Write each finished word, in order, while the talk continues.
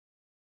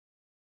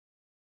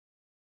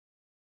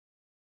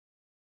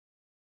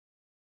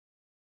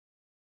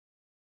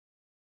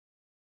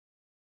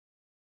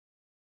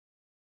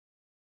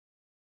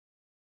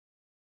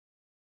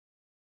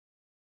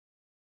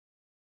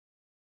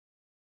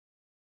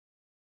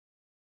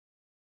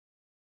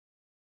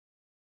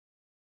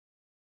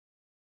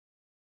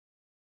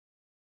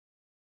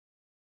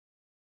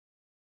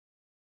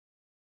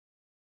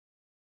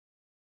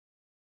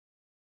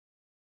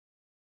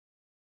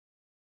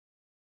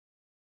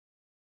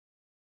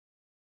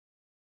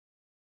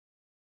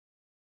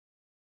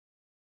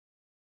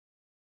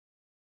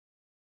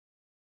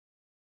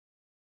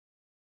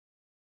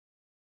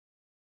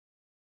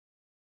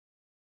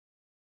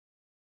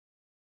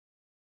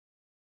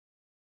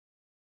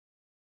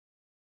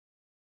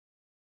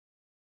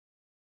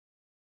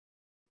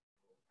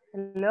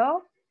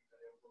Hello.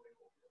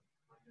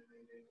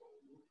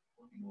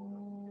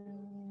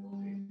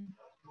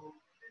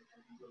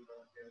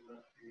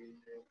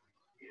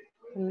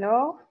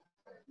 Hello.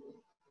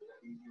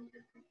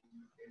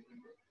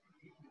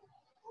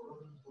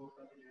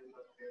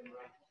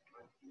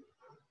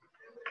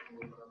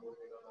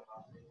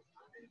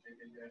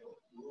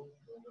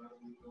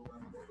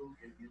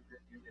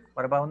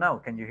 What about now?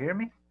 Can you hear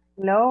me?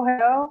 Hello,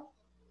 hello.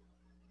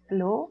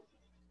 Hello.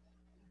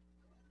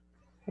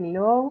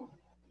 Hello.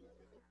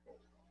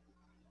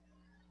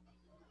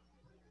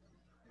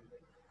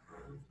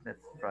 Let's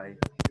try.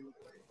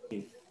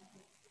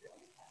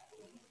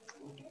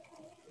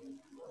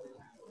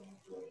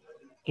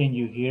 Can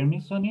you hear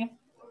me, Sonia?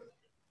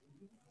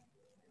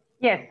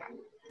 Yes.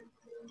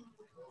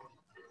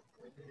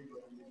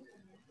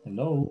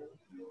 Hello.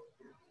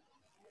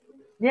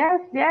 Yes,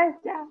 yes,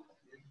 yes.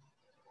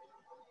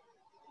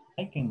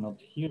 I cannot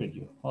hear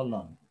you. Hold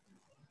on.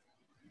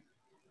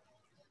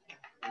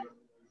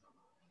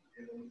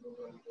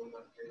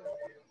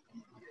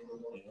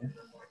 Yes.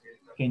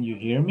 Can you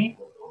hear me?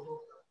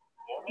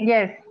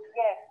 Yes.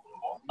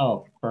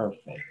 Oh,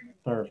 perfect.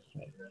 Perfect.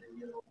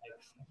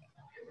 Excellent.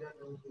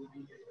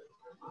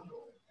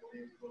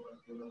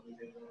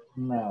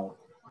 Now,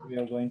 we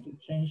are going to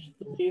change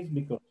to this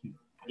because it's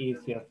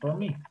easier for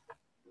me.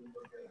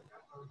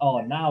 Oh,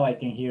 now I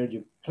can hear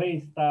you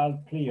crystal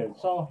clear.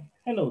 So,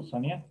 hello,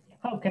 Sonia.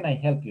 How can I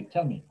help you?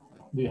 Tell me.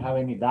 Do you have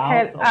any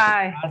doubt?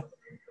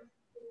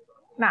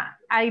 Nah,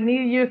 I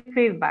need your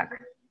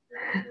feedback.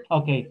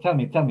 Okay, tell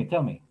me.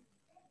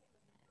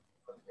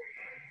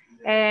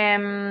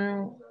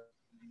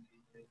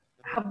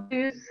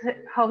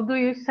 How do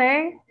you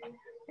say?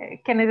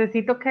 Que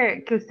necesito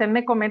que usted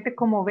me comente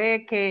cómo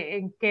ve, que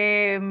en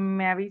qué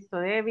me ha visto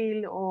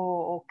débil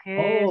o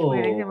qué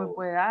sugerencia me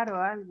puede dar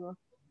o algo.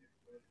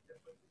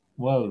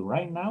 Well,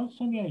 right now,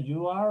 Sonia,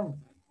 you are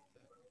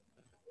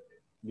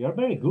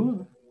very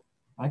good.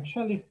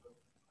 Actually,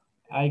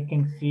 I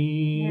can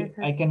see,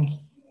 I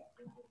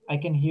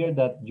can hear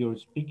that your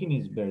speaking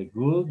is very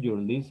good. Your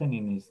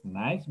listening is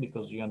nice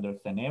because you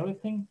understand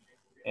everything.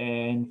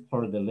 And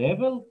for the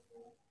level,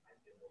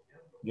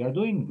 you're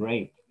doing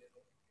great.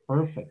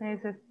 Perfect. Me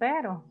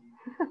desespero.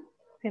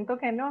 Siento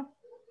que no.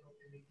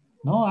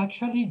 No,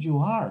 actually you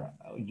are.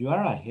 You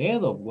are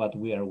ahead of what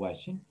we are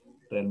watching.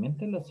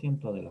 Realmente la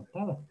siento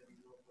adelantada.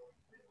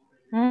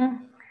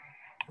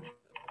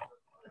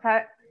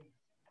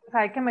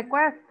 ¿Sabe qué me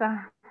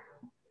cuesta?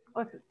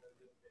 O sea,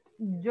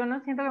 yo no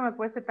siento que me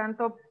cueste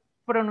tanto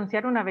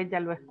pronunciar una vez ya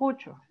lo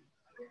escucho.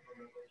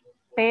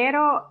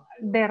 Pero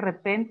de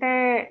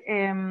repente,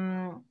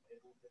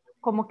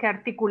 como que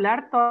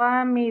articular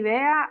toda mi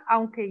idea,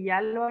 aunque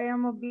ya lo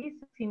hayamos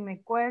visto, sí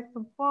me cuesta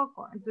un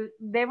poco. Entonces,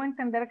 debo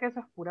entender que eso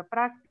es pura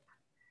práctica.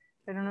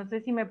 Pero no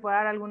sé si me puede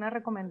dar alguna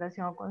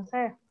recomendación o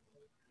consejo.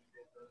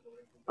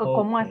 O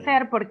cómo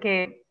hacer,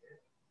 porque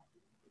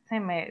se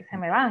me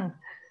van.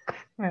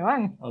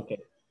 Okay.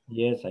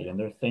 Yes, I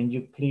understand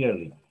you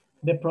clearly.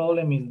 The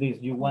problem is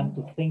this, you want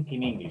to think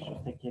in English.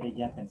 Usted quiere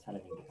ya pensar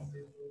en inglés.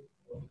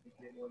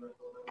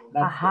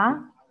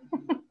 Ajá.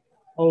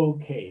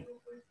 Okay,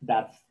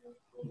 that's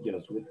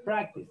just with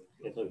practice.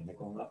 Eso viene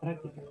con la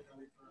práctica.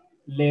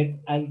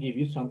 I'll give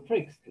you some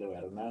tricks. Le voy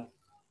a dar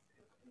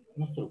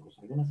unos trucos,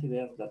 algunas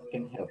ideas that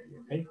can help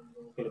you, okay?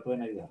 Que le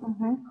pueden ayudar.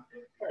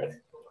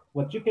 First,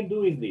 what you can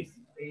do is this.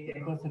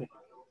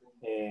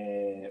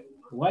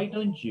 Why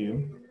don't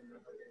you,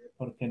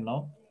 ¿por qué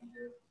no?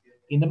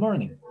 In the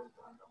morning,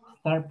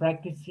 start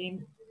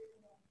practicing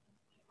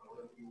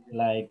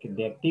like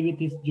the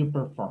activities you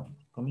perform.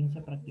 Comienza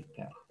a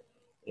practicar.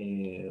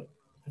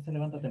 Usted se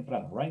levanta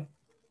temprano, right?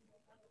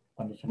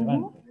 Cuando se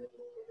levanta.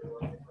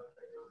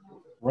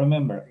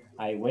 Remember,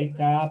 I wake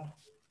up,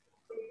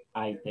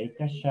 I take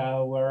a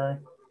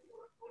shower,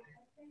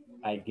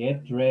 I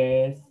get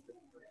dressed.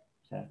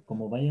 O sea,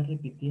 como vaya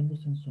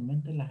repitiéndose en su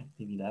mente las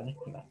actividades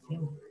que va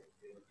haciendo.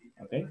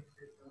 Okay?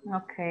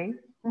 Okay.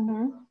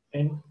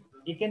 And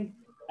it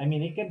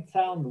can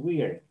sound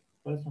weird.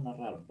 Puede sonar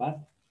raro, but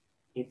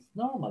it's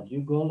normal.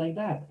 You go like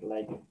that.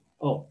 Like,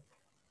 oh,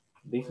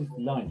 this is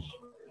lunch.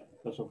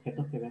 Los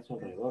objetos que ve a su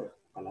alrededor.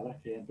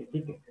 Palabras que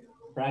identifique.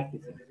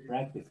 Practicing.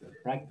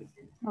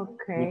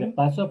 Okay. With the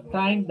pass of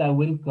time, that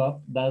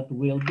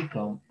will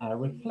become a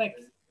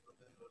reflex.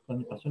 Con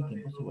el paso del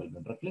tiempo se vuelve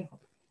un reflejo.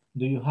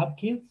 Do you have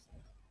kids?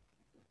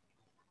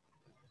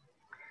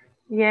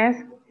 Yes,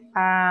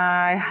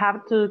 I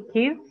have 2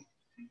 kids.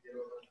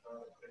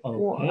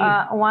 Okay.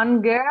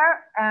 One girl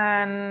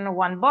and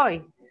one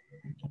boy.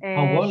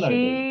 How old are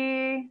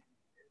they?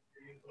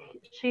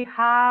 She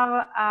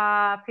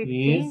have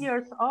 15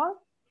 years old.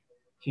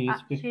 She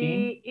is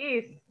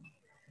 15?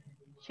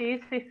 She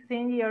is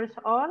 15 years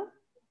old.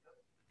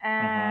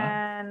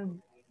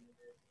 And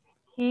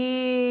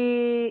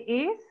he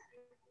is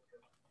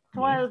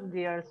 12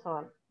 years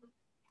old.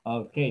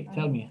 Okay,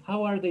 tell me,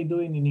 how are they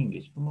doing in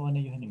English? ¿Cómo van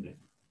ellos en inglés?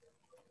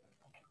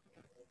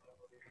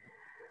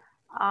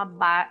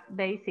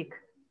 Basic.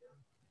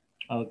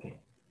 Okay.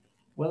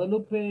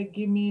 Guadalupe,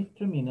 give me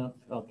 2 minutes.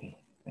 Okay,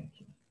 thank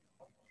you.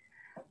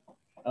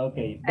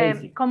 Okay,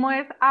 basic. ¿Cómo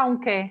es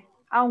aunque?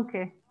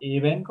 Aunque.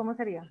 Even. ¿Cómo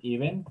sería?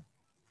 Even.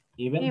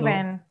 Even though.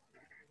 Even.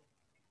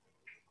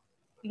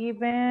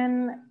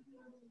 Even.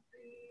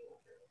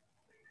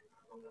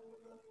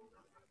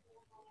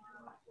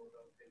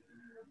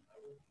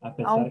 A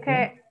pesar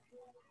Aunque.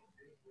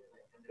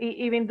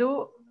 Even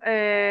do.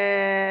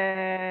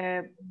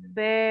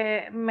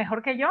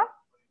 Mejor que yo.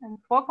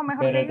 Un poco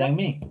mejor better que yo. than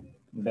me.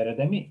 Better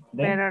than me.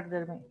 Then Better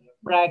than me.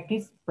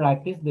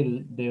 practice the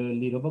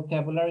little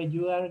vocabulary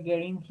you are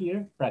getting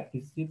here.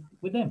 Practice it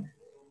with them.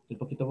 El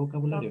poquito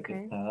vocabulario que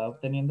Okay. está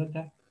obteniendo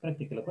acá,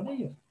 practíquelo con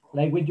ellos.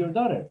 Like with your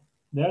daughter.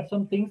 There are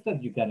some things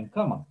that you got in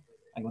common.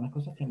 Algunas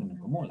cosas tienen en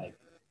común, like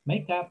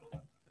makeup,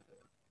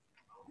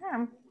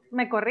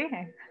 Me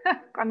corrige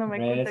cuando me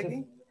escucha dresses.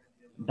 aquí.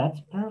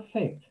 That's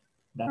perfect.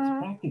 That's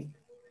practice.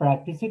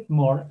 Practice it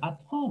more at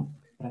home.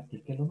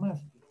 Practíquelo más.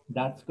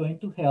 That's going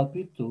to help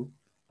you to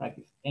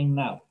practice. And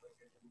now,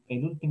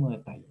 el último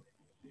detalle.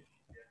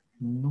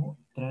 No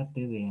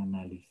trate de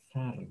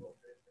analizarlo,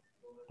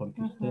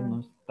 porque usted no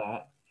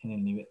está en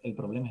el nivel. El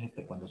problema es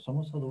este: cuando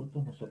somos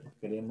adultos, nosotros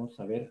queremos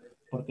saber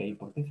por qué y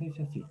por qué se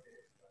dice así.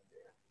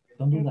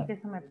 Don't do Es that. que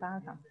eso me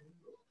pasa.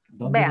 Don't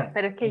do Vea, that.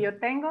 pero es que yo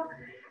tengo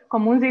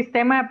como un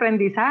sistema de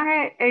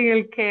aprendizaje en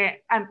el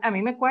que a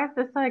mí me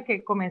cuesta esto de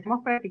que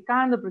comencemos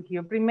practicando, porque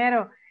yo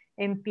primero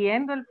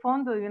entiendo el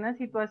fondo de una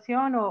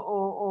situación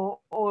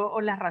o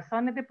las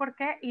razones de por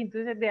qué, y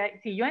entonces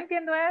si yo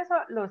entiendo eso,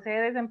 lo sé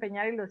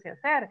desempeñar y lo sé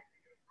hacer.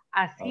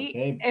 Así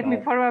Okay, es mi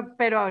forma,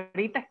 pero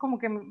ahorita es como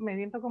que me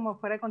siento como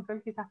fuera de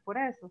control quizás por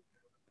eso.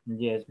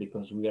 Yes,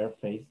 because we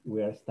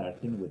are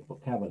starting with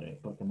vocabulary,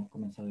 porque hemos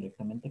comenzado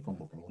directamente con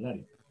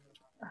vocabulario.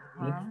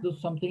 Let's do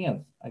something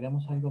else.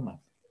 Hagamos algo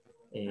más.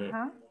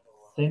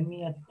 Send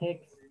me a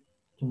text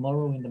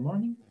tomorrow in the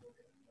morning.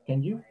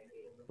 Can you?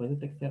 ¿Puede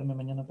textearme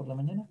mañana por la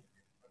mañana?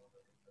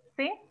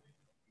 Sí.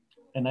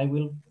 And I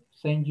will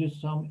send you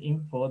some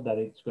info that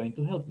it's going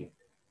to help you.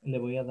 Le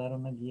voy a dar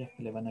unas guías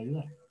que le van a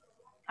ayudar.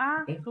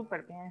 Okay?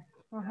 Súper bien.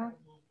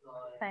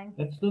 Thanks.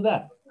 Let's do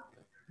that.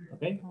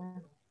 Okay?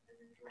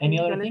 Any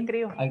other thing?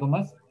 ¿Algo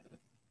más?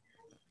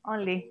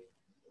 Only.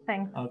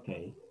 Thanks.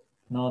 Okay.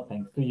 No,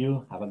 thanks to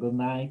you. Have a good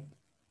night.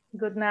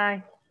 Good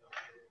night.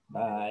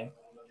 Bye.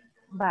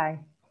 Bye.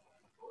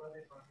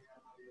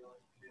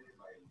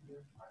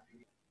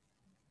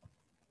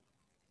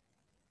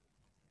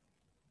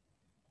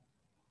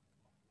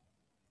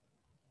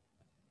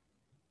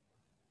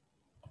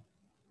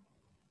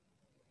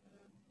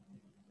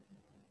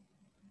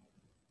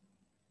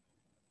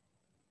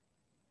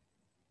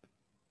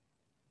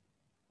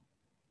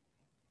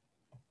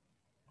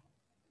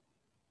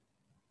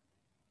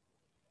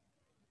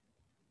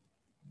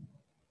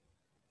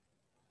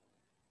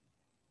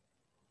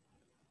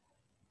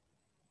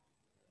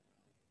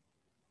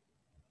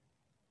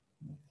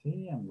 Let's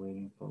see, I'm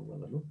waiting for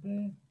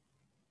Guadalupe.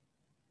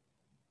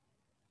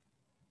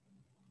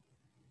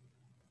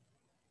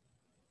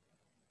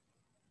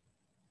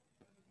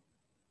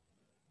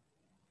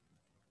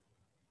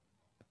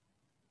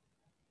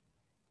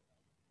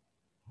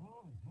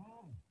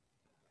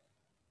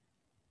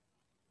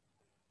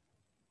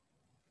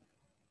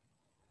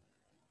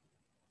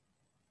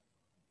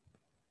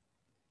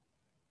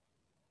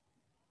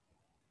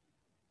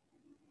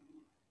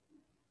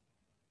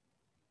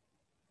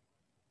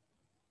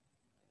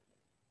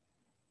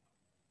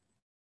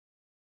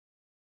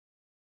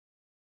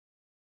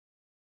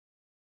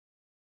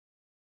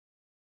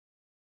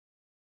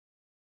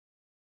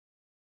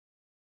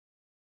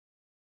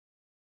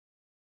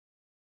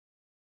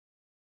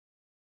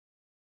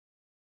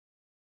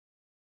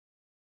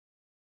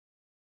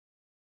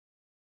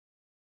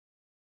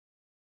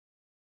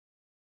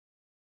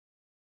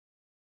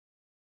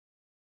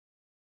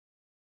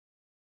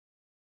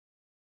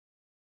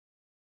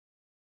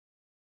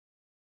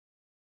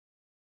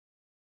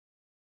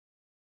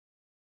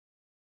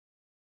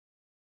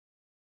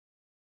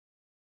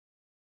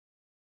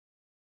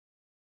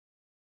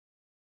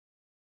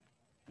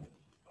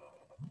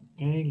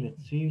 Okay,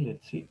 let's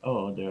see.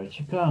 Oh, there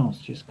she comes.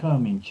 She's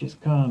coming.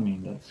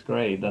 That's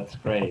great.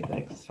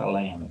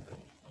 Excellent.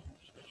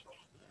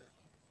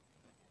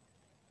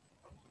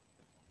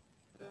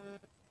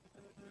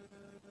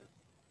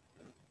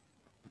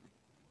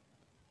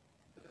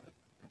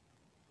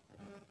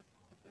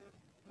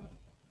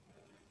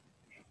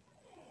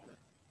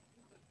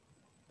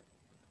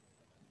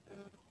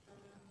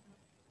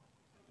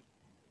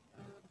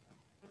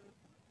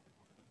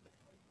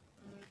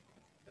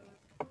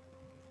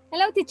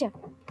 Hello, teacher.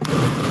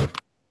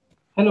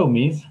 Hello,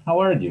 miss.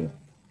 How are you?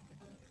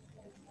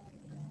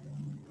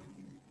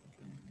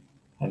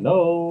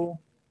 Hello.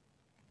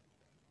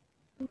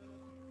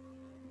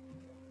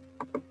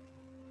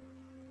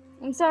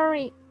 I'm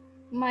sorry.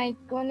 My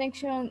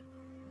connection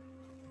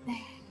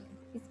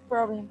is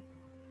problem.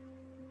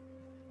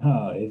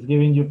 Oh, it's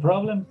giving you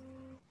problems?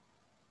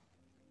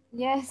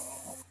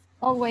 Yes,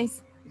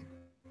 always.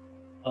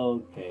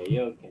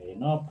 Okay.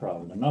 No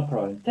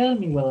problem. Tell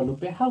me,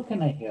 Guadalupe, how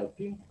can I help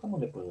you? ¿Cómo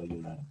le puedo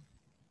ayudar?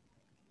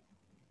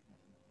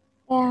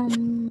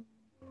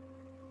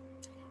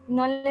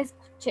 No le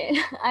escuché.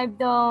 I I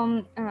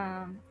don't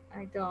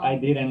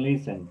didn't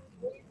listen.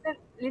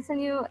 listen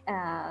you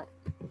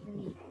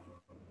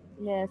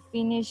the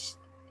finished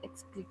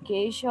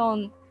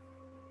explication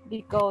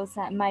because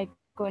my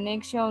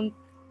connection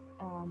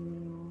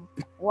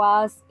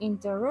was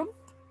interrupted.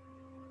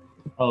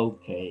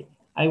 Okay.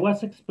 I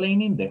was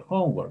explaining the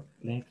homework.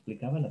 Les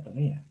explicaba la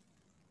tarea.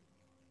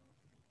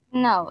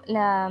 No,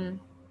 the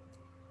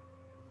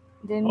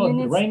Oh,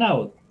 minutes. right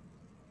now.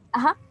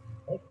 Ajá.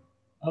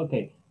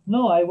 Okay.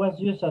 No, I was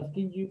just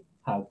asking you,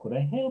 how could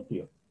I help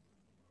you?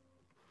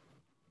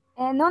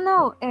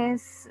 No,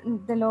 es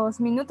de los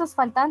minutos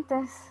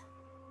faltantes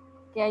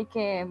que hay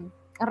que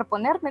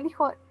reponer, me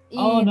dijo.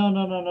 Oh, Y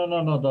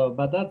no,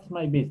 but that's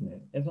my business.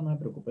 Eso no me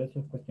preocupe, eso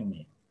es cuestión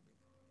mía.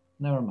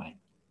 Never mind.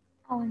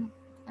 bueno,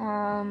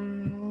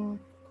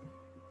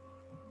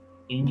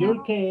 In no,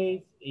 your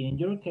case,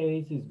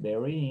 it's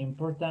very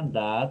important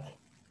that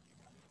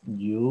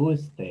you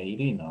stay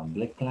in all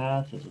the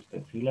classes.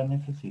 Usted sí la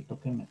necesito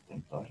que me esté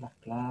en todas las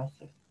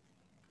clases.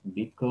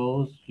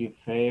 Because you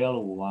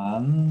fail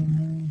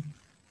one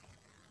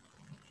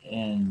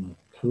and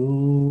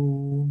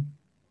two.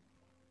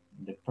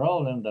 The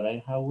problem that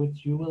I have with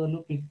you,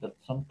 Guadalupe, is that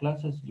some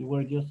classes you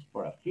were just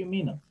for a few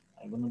minutes.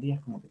 Algunos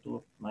días como que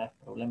tuvo más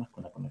problemas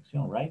con la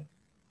conexión, right?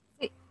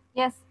 sí,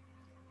 yes.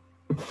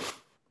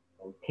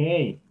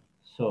 Okay,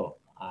 so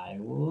I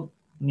will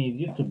need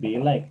you to be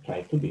like,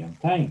 try to be on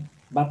time.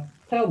 But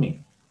tell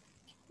me,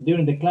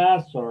 during the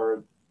class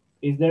or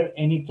is there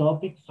any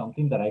topic,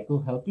 something that I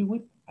could help you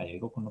with? ¿Hay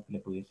algo con lo que le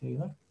pudiese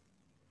ayudar?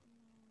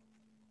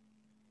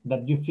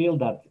 That you feel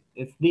that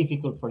it's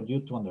difficult for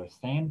you to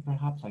understand,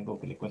 perhaps algo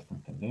que le cuesta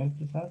entender,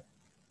 quizás?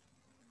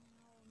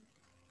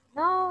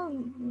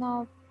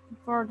 No,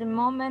 for the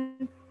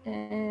moment,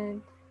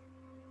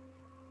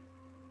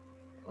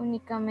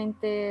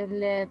 únicamente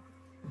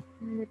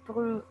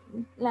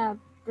la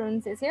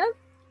pronunciación,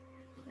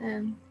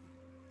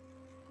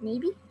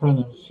 maybe.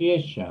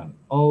 Pronunciation.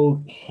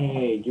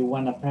 Okay, you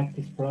want to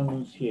practice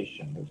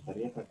pronunciation. Me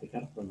gustaría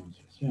practicar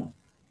pronunciación.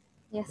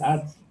 Yes.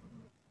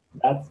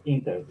 That's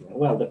interesting.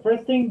 Well, the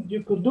first thing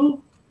you could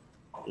do,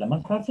 la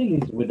más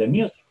fácil, is with the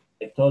music.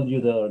 I told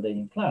you the other day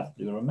in class.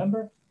 Do you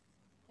remember?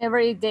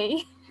 Every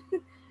day.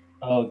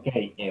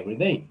 Okay, every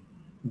day.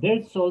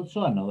 There's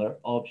also another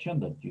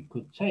option that you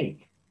could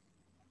take.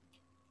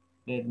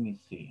 Let me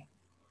see.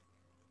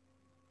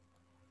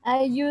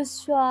 I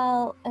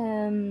usual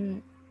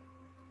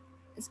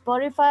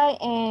Spotify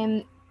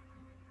and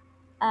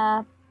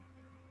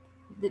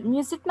the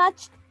music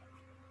match.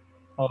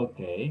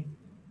 Okay,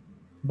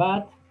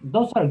 but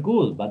those are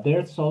good, but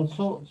there's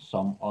also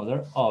some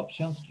other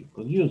options you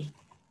could use.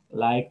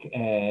 Like,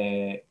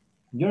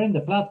 you're in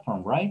the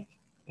platform, right?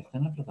 Está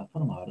en la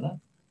plataforma, ¿verdad?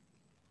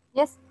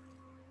 Yes.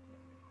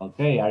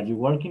 Okay, are you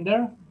working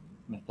there?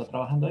 ¿Me está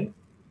trabajando ahí?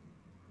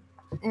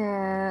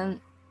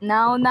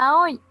 Now,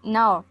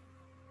 no.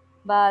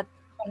 But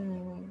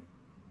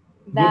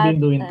You've that been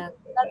doing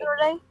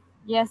Saturday,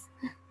 yes.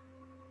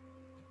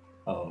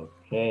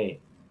 Okay,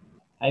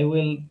 I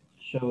will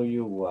show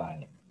you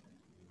why.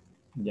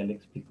 Ya le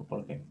explico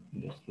por qué.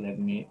 Just let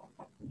me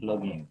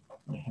log in.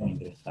 Déjeme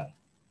ingresar.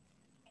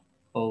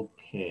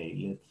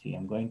 Okay, let's see.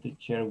 I'm going to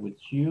share with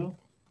you.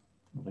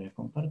 Lo voy a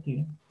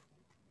compartir.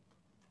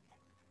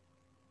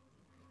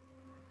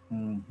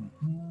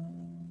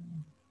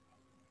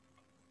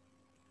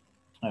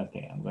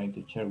 Okay, I'm going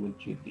to share with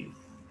you this.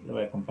 Le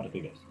voy a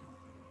compartir esto.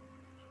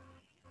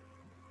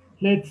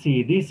 Let's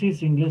see. This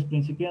is Inglés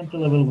Principiante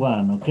Level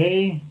 1,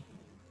 okay?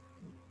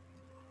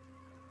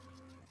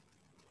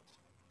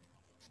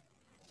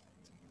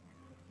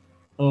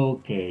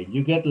 Okay,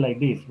 you get like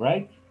this,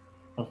 right?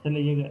 A usted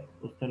le llega,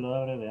 usted lo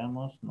abre,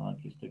 veamos. No,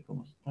 aquí estoy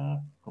como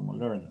está, como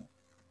learner.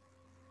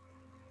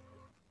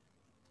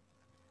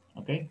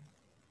 Okay?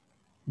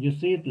 You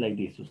see it like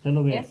this. Usted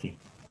lo ve Yes. así.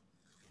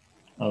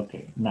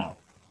 Okay, now.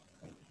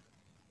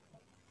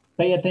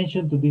 Pay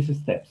attention to these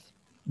steps.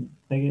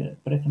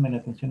 Préstame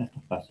atención a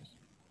estos pasos.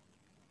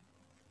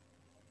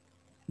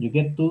 You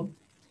get to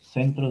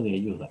centro de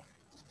ayuda.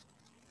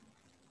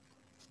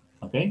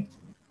 Okay?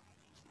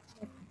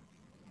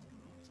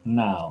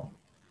 Now,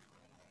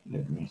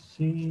 let me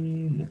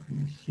see.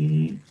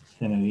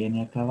 Se me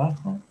viene acá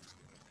abajo.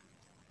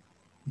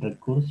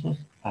 Recursos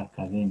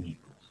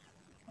académicos.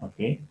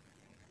 Okay?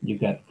 You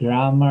got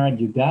grammar,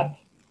 you got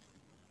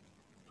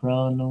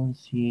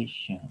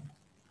pronunciation.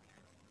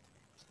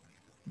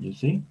 You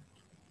see?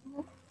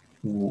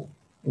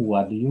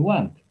 What do you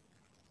want?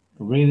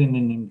 Reading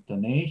and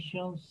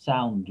intonation,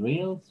 sound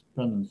drills,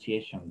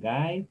 pronunciation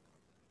guide.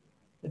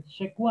 Let's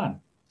check one.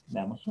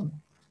 Veamos uno.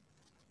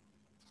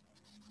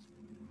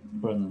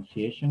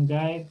 Pronunciation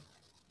guide.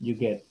 You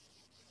get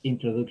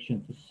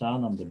introduction to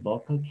sound on the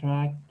vocal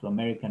tract, to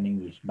American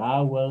English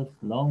vowels,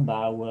 long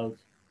vowels,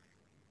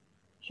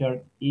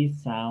 short E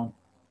sound.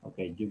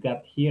 Okay, you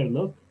got here,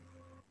 look,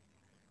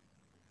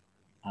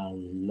 a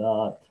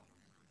lot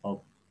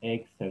of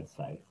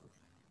exercises.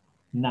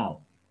 Now,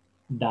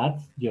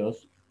 that's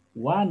just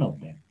one of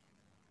them.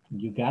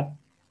 You got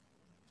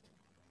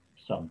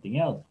something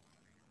else.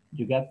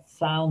 You got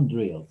sound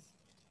drills.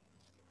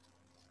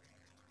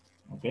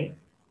 Okay.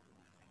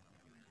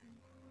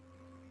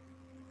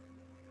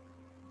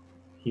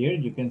 Here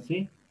you can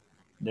see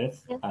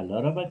there's a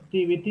lot of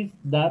activities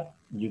that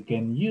you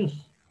can use.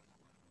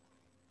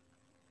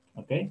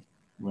 Okay.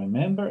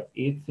 Remember,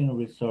 it's in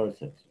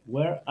resources.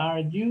 Where are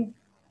you?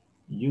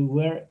 You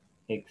were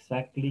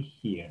exactly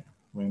here.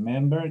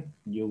 Remember,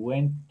 you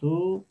went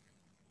to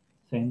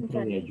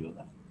Centro de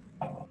Ayuda.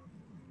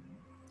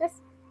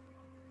 Yes.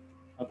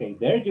 Okay,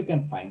 there you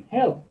can find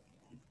help.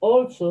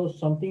 Also,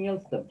 something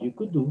else that you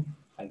could do,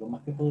 algo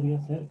más que podría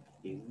hacer,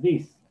 is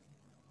this.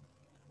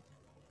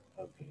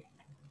 Okay.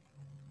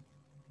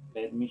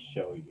 Let me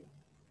show you.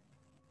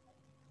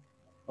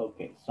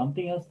 Okay,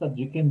 something else that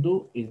you can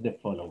do is the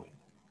following.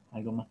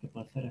 Algo más que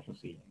puedo hacer es lo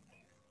siguiente.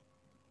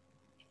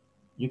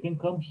 You can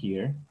come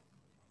here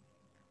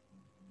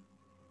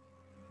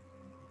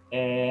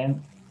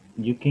and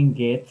you can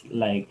get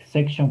like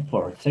section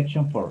 4.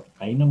 Section 4.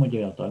 Ahí no hemos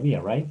llegado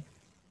todavía, right?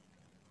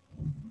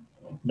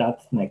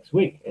 That's next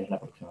week. Es la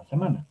próxima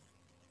semana.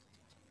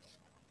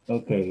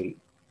 Okay,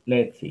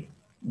 let's see.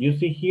 You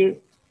see here,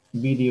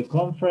 video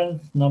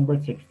conference number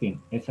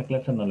 16. Esa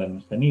clase no la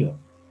hemos tenido.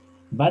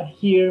 But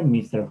here,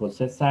 Mr.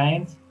 Jose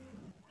Sáenz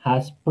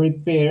has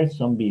prepared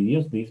some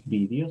videos. These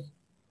videos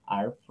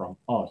are from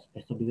us.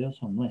 Estos videos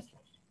son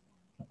nuestros.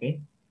 Okay?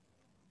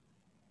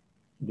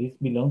 These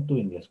belong to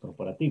Inglés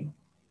Corporativo.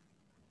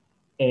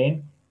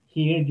 And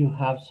here you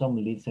have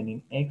some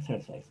listening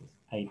exercises.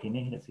 Ahí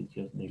tienes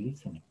ejercicios de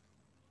listening.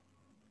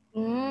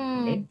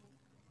 Okay?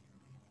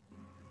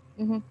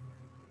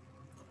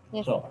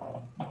 Yes.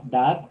 So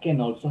that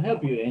can also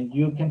help you. And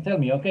you can tell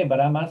me, okay,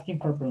 but I'm asking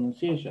for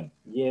pronunciation.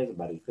 Yes,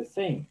 but it's the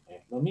same.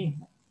 Es lo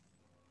mismo.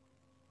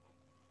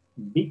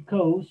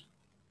 Because,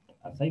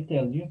 as I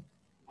tell you,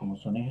 como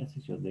son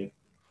ejercicios de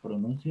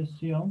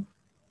pronunciación,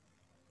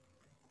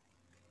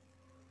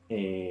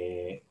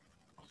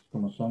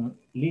 como son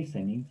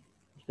listening,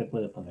 usted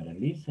puede poner el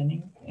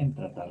listening en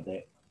tratar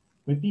de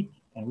repeat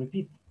and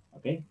repeat,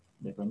 okay?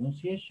 The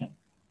pronunciation.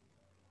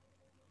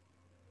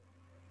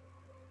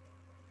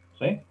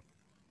 ¿Sí?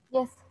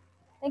 Yes.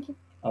 Thank you.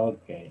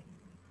 Okay.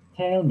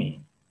 Tell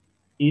me,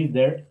 is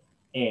there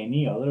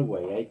any other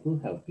way I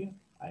could help you?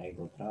 ¿Hay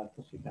otra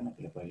cosita en la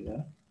que le pueda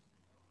ayudar?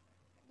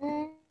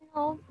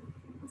 No,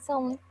 it's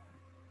only.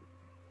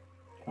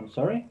 I'm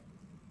sorry?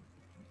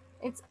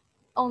 It's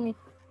only.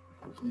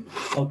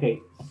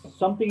 Okay,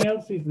 something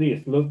else is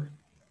this. Look,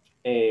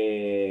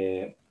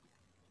 we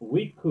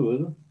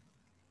could,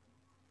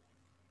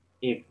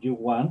 if you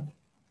want,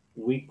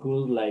 we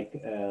could like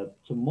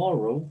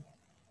tomorrow,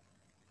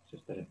 si a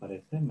usted le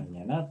parece,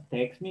 mañana,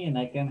 text me and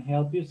I can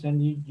help you,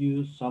 send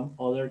you some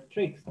other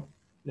tricks.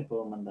 Le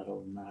puedo mandar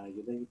una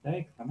ayudadita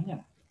extra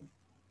mañana.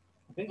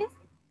 Okay? Yes.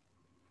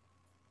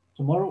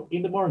 Tomorrow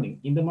in the morning,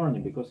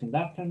 because in the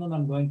afternoon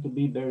I'm going to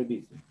be very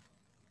busy.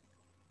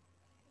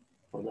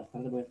 Por las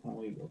tardes voy a estar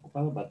muy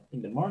ocupado, but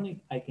in the morning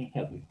I can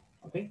help you.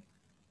 Okay?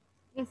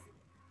 Yes.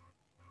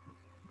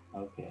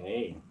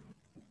 Okay.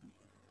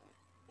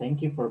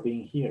 Thank you for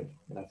being here.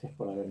 Gracias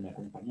por haberme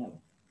acompañado.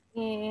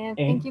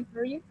 Thank you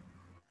for you.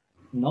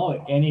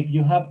 No, and if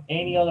you have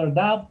any other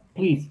doubt,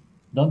 please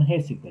don't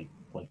hesitate.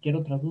 Cualquier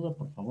otra duda,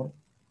 por favor,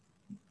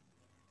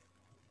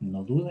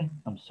 no dude.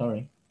 I'm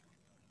sorry.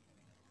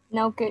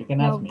 No, You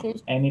can ask me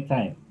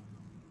anytime.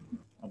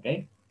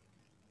 Okay?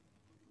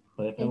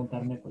 Puede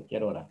preguntarme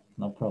cualquier hora.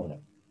 No problem.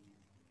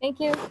 Thank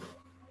you.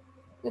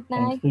 Good night.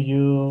 Thanks to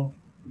you.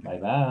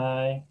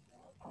 Bye-bye.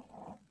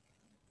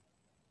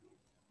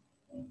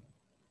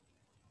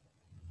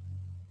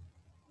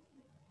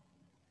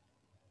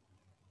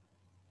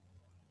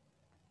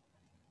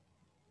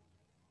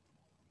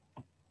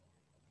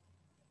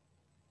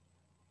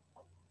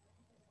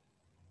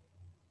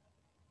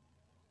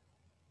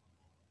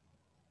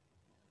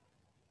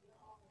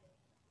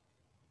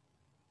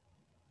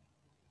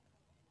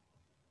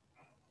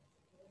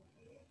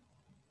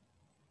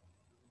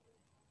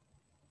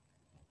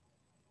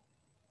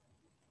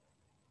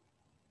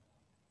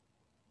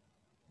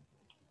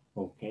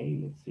 Okay,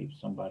 let's see if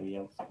somebody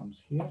else comes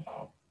here.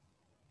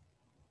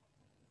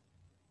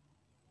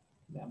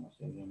 Veamos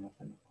si alguien más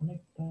se nos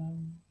conecta.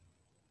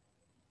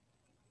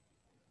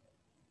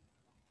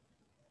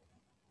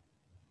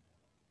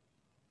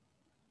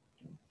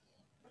 Let's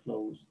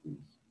close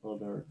this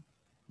other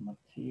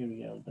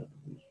material that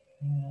we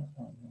have.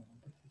 Oh no,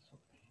 this is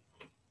okay.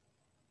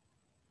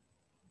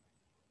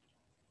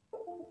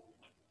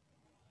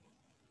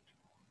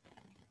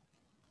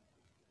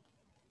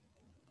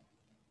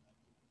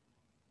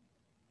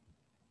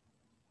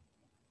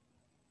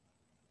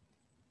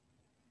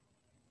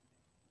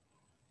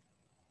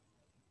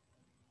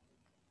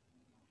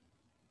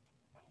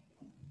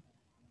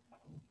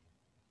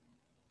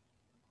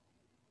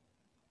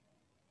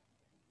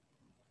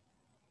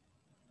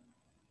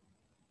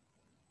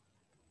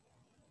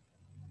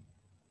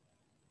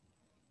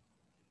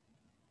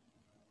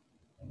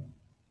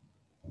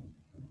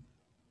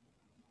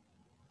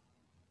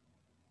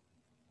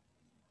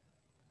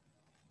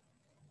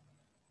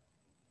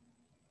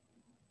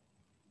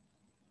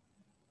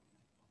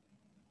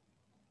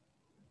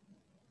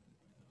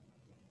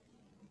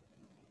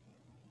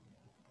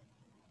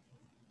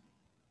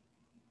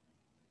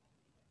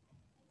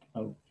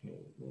 Okay,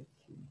 let's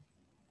see.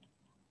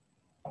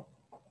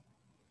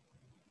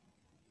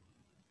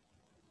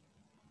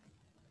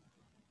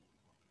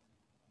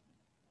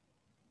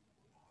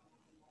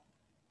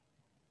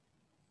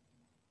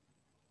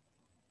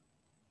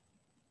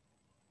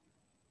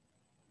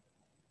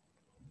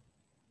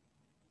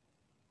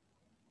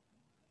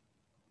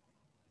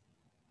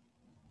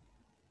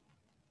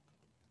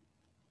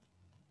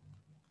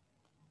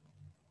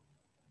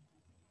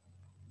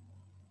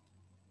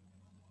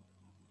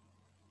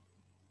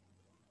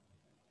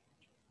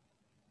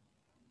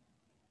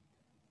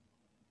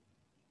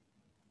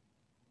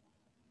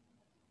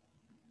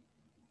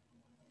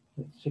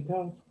 Let's check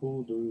out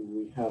who do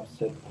we have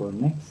set for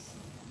next.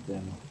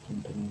 Then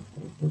continuamos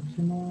para el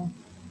próximo.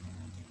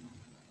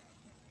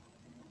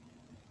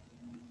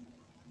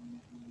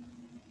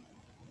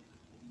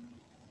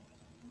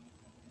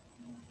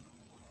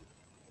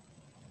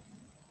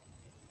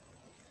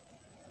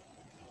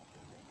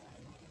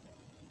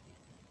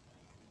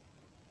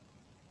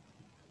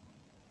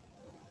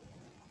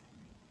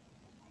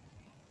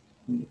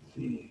 Let's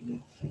see,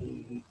 let's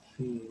see, let's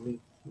see, let's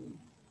see.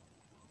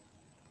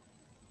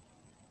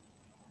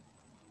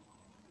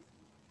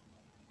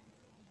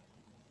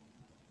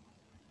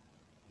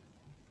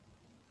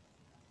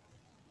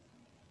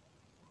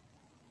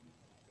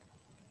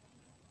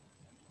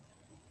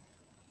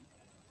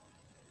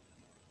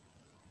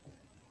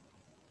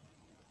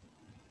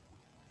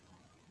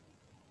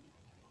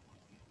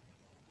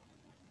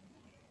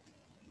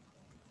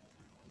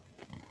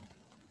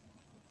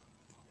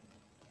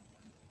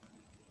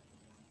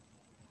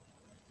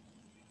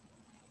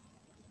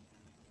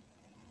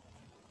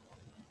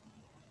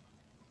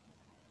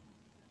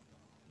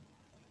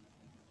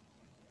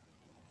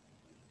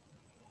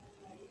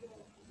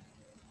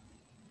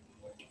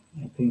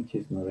 I think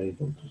she's not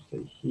able to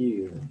stay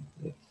here.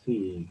 Let's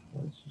see,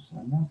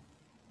 Susana.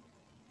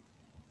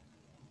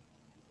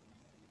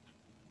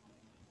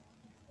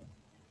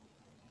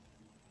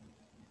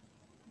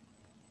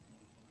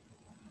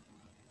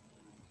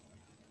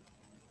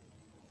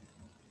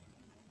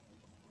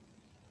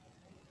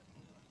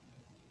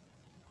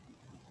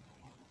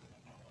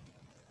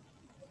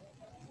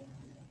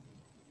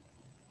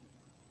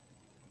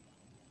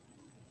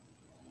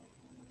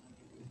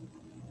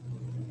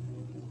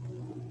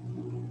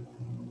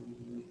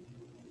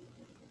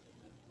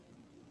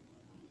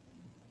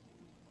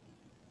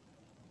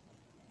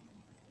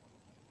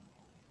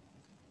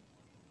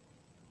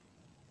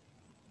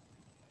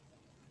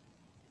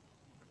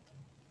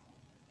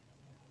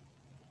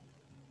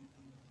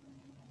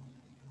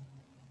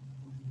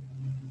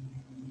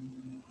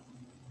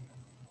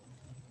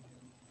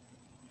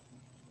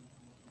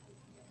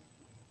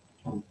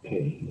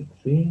 Okay,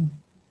 let's see.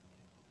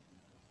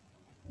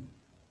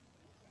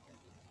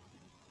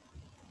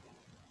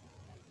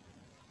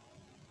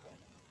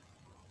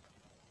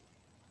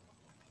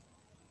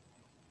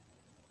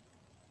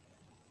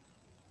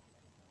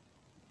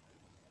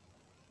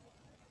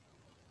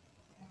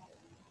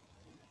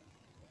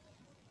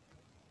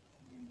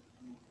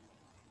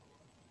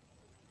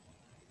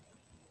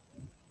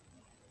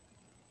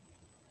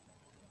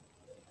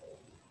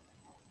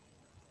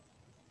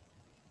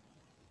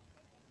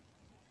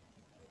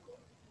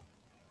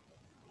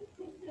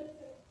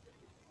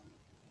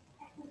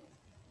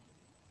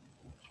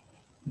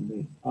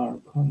 We are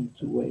going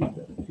to wait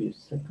a few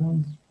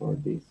seconds for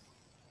this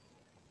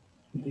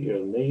dear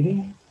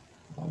lady.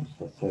 Vamos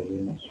a hacerle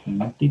unos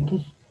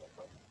minutitos.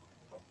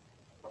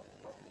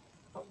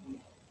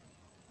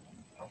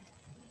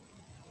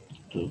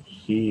 To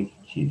see if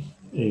she's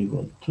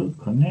able to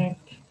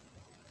connect.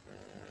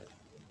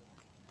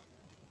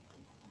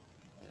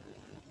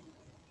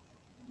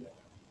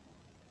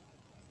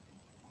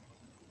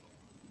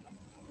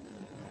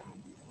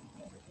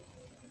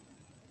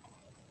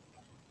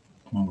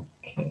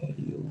 Okay,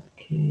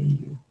 okay,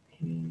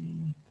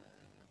 okay.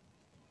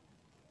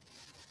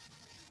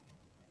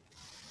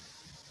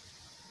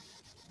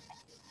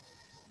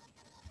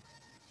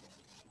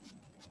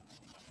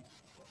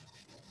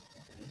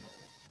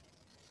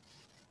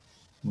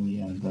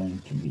 We are going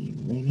to be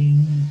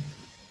waiting.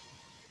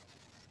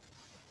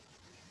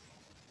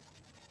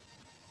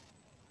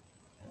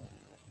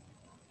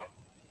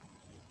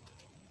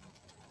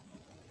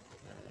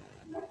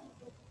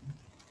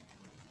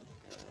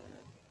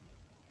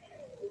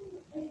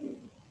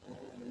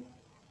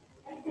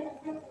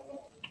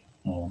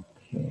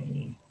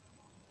 Okay.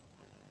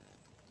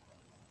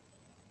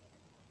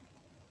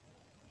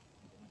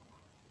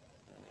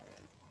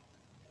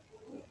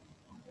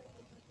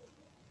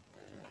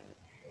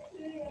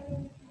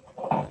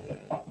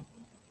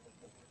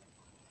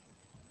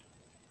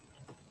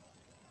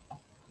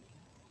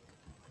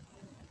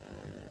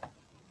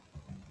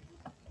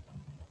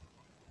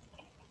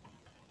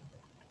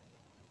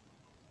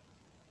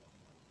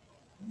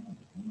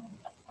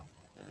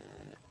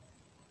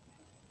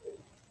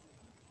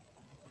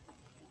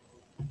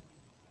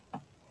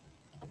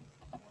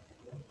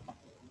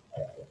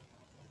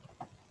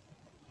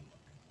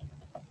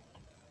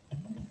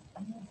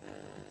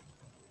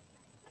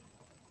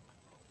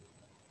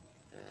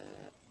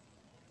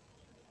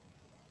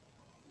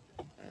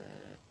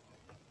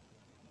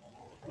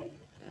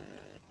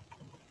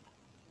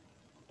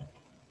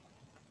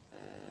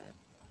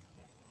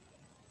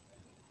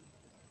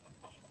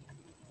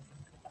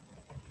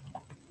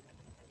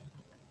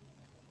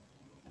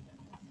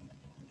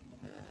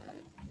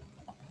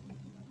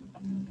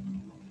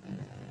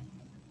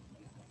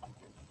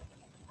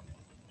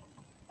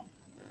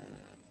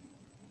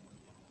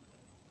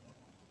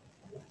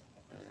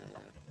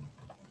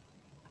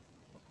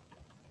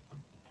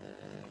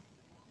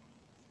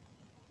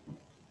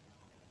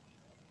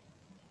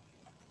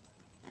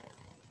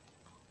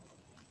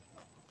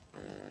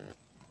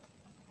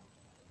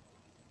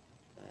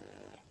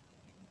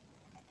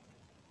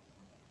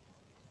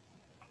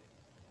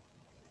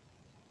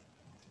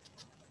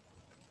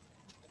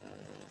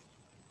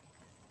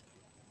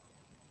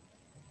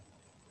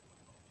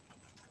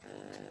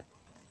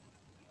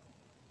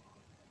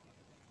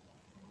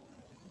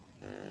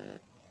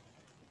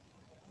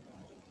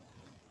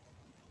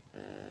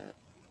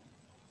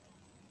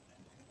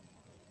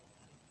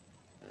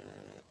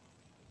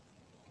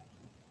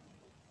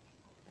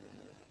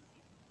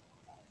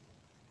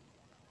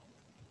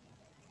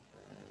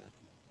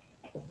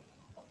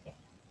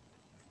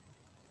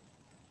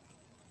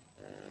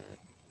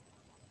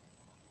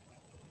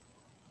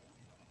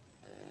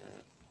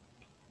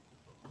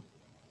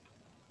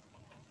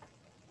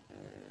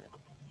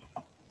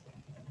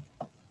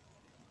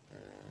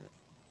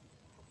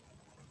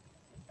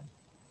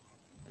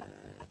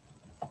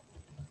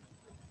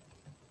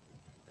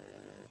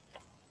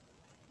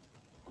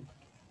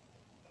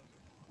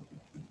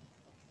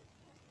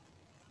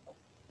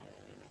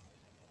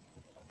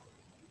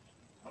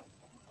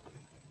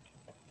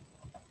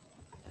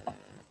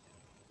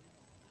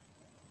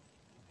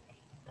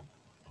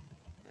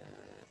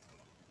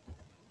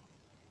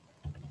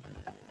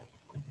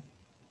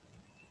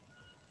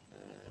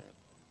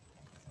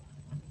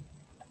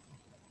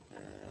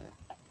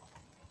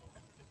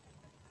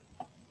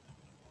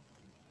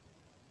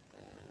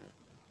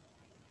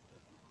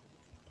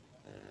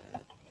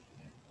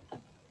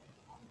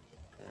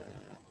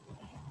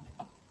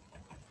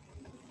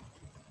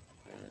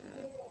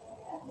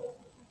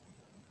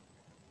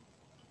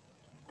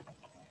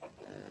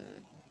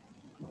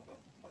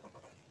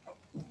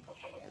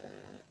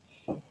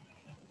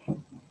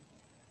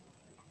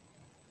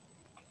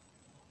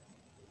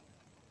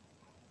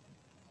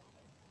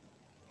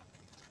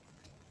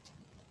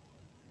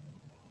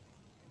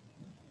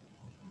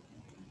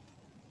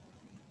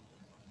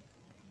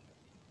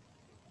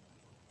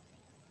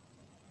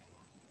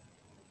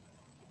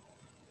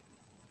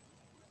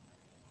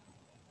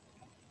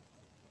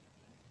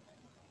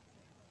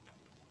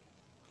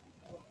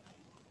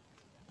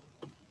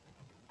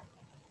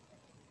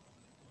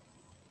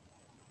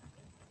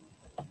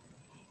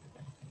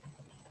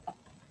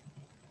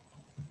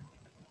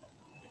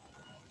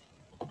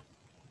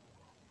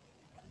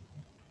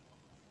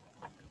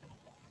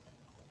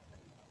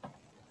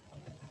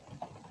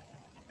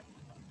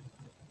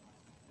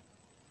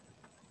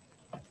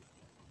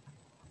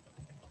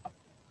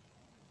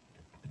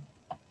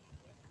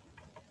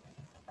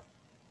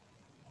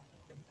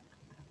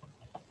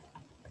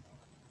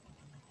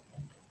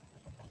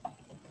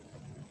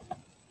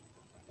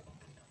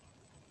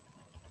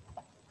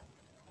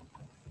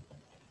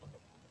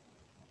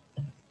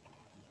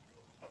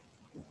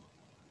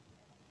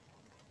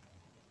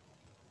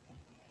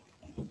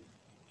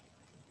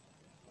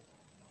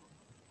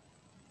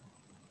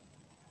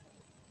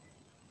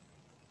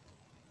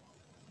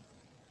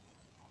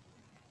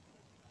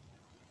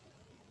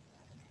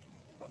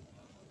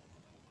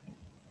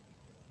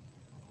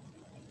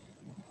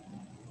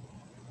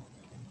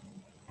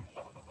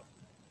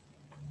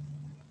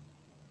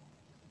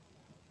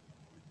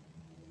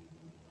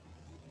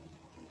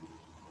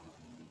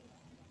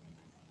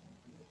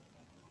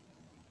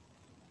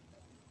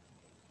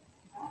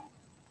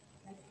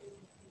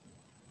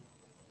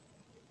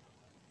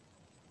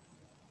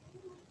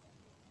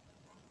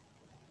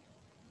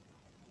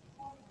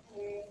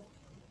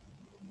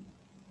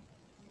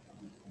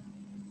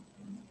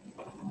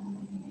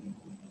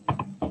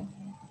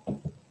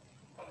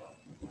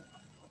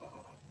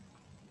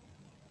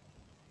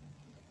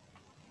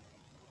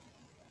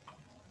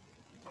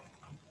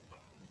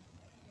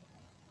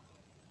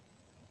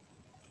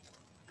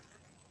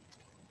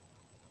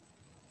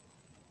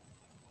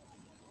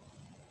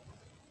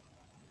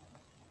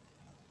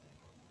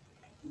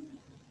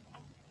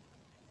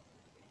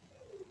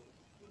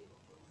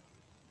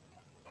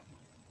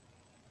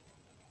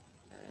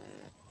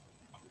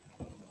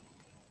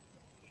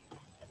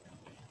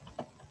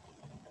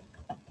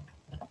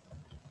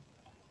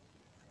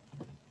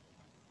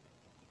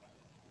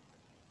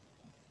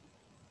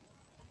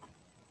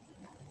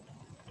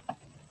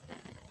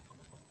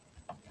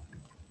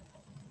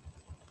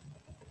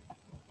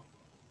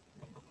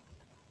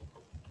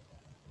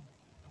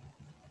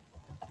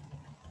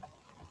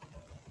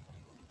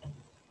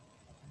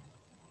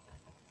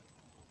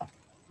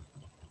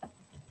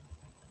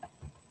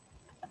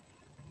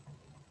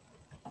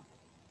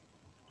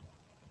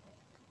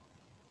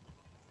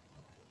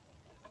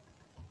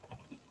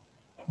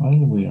 While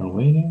we are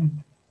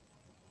waiting,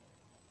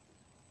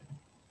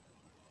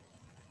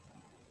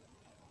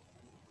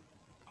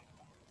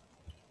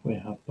 we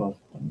have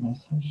posted a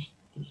message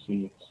to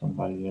see if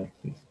somebody else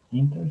is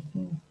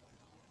interested.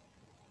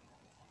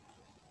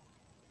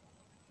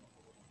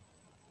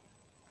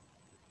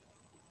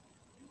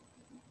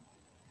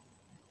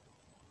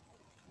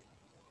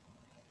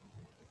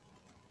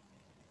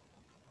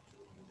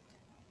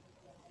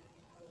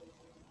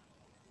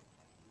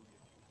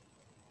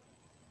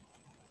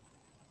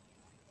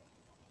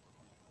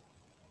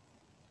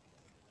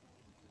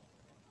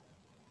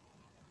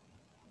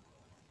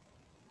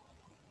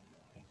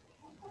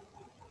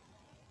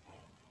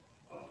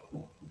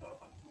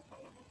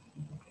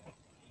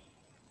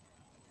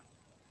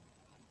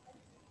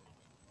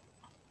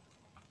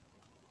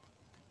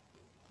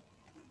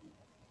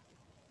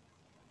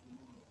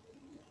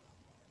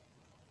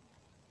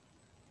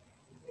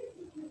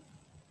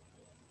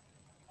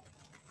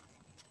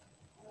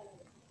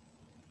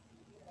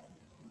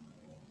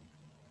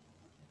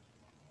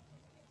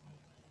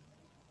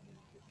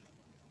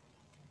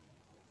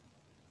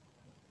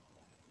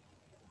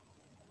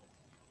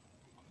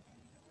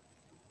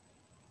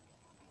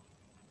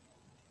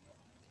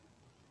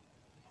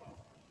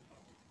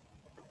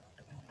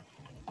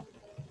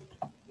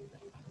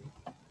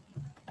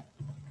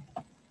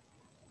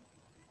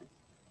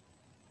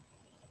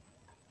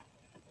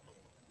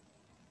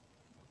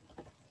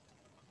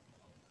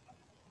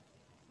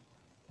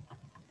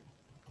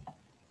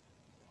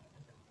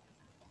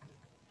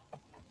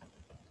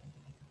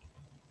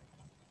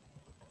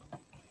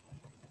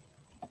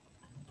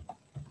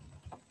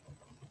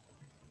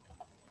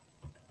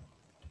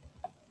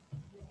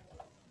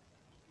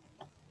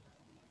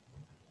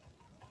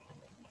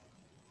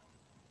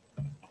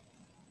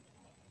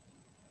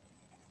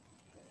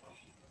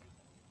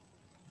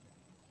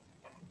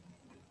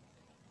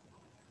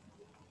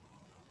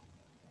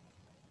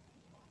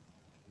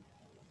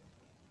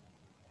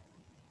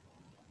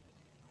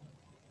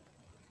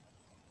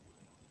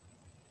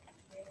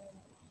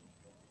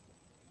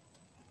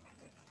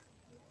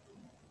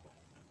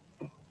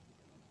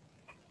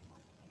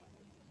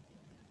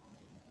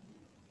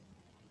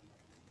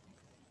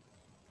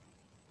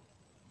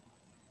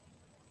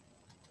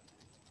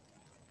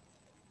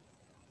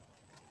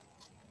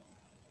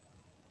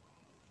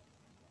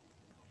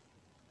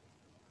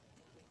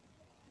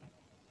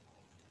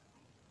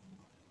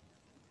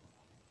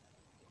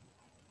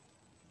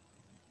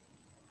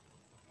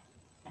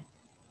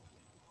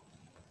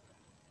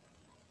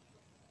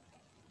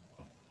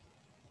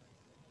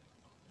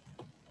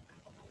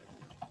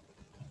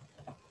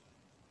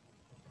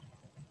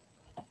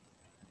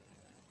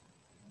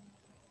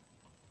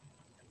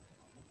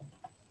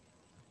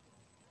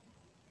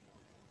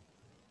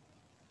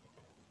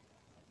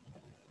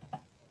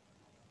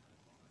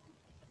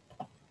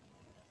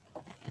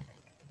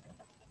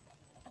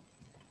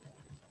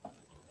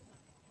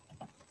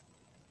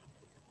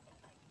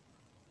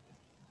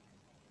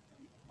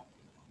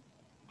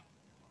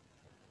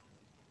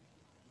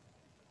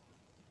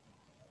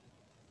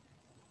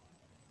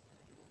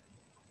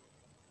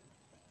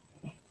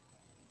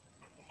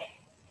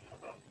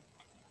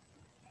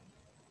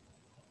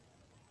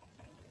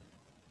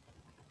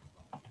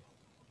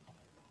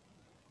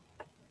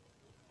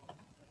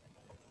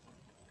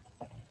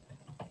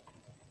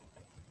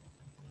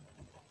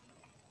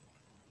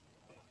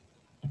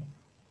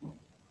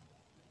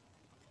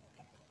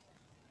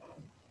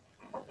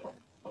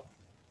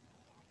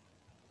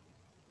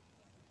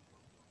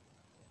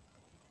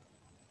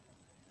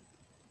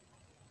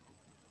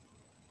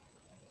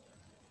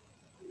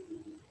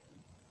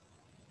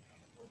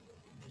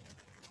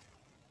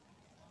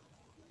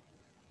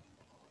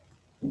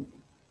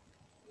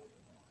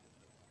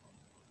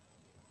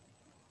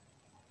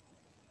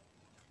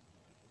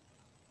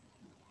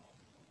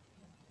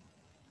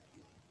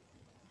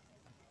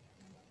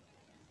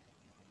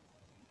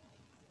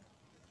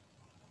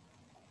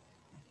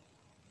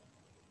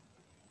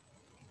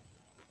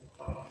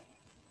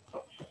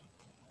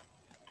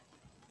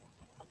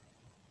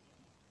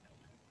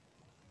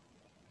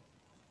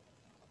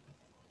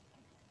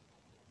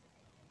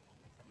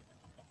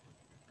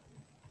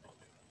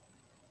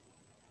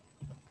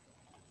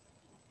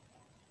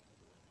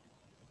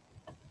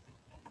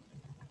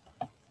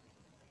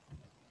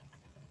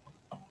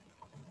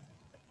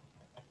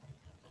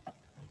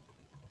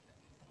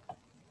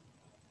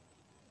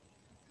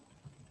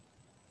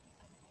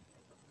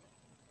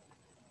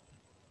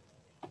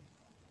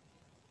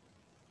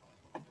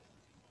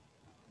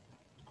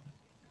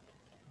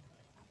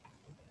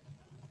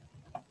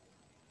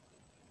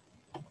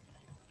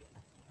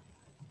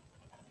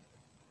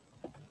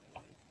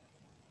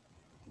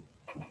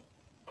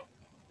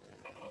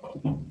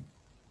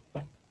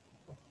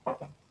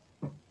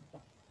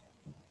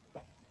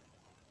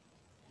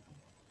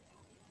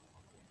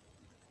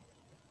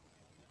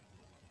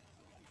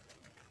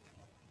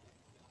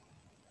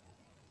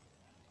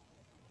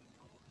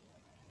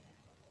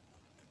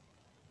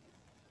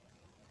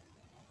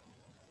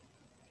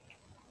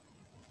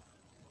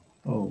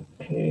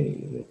 Okay,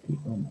 let me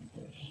Oh my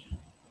gosh.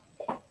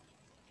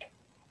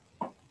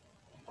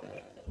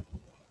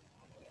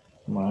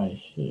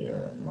 My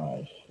share,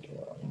 my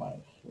share, my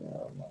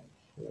share, my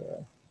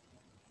share.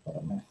 What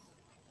a mess.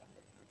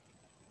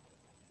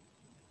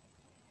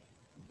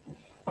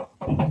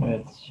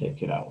 Let's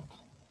check it out.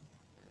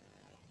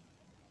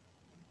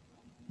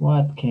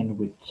 What can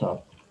we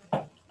talk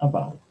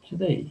about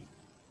today?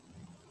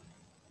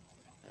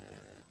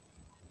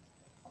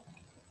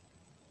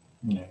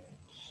 Let's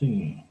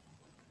see.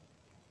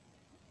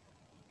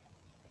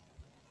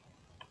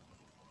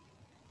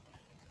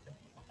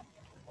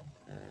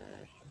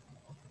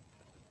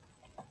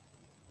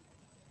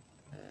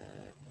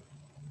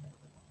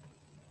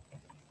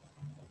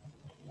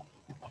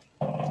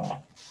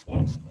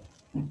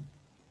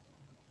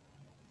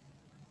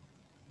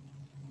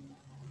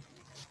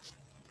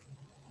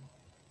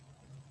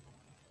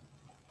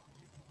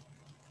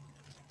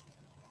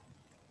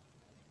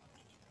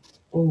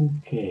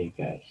 Okay,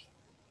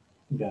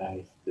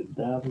 guys, the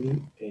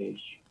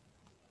WH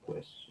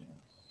questions.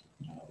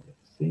 Now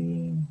let's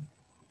see.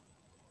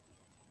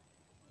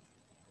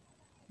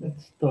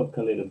 Let's talk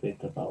a little bit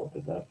about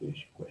the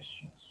WH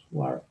questions.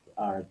 What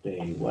are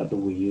they? What do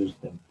we use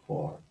them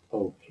for?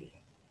 Okay.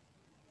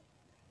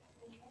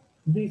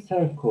 These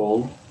are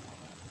called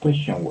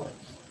question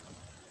words.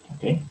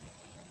 Okay.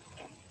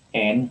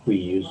 And we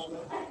use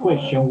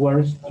question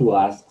words to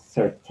ask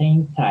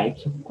certain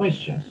types of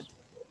questions.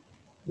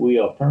 We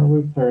often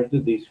refer to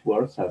these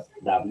words as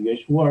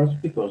WH words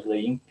because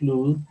they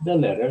include the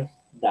letters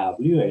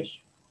WH,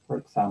 for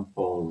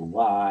example,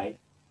 why,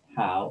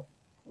 how.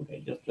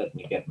 Okay, just let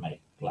me get my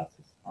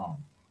glasses on.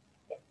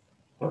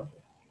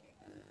 Perfect.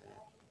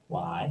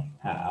 Why,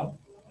 how.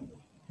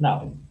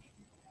 Now,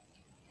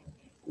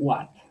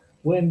 what?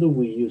 When do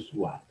we use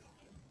what?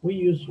 We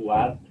use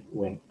what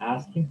when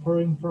asking for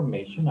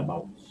information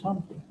about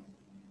something.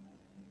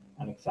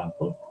 An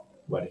example,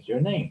 what is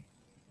your name?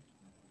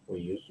 We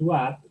use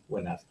what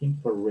when asking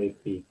for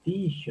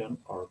repetition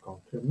or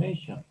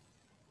confirmation.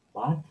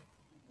 What?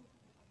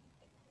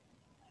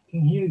 I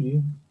can hear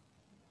you.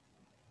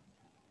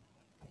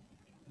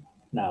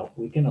 Now,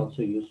 we can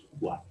also use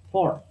what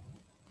for.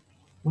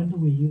 When do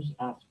we use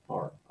ask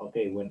for?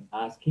 Okay, when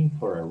asking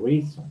for a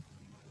reason.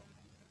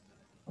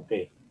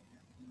 Okay,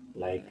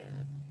 like,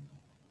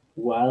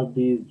 why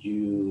did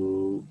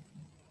you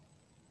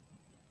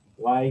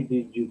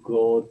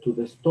go to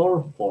the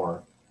store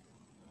for?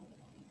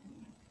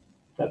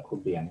 That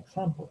could be an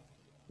example.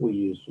 We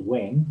use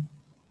when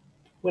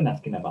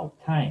asking about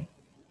time.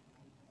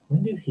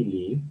 When did he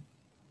leave?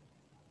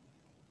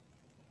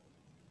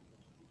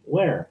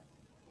 Where?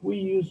 We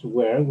use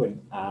where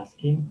when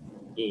asking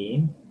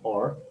in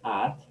or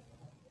at,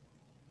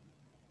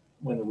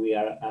 when we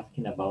are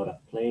asking about a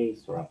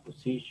place or a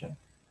position.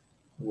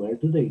 Where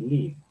do they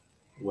live?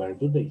 Where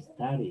do they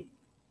study?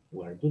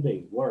 Where do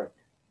they work?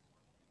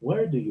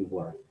 Where do you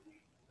work?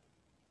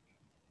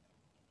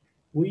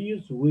 We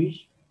use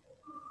which,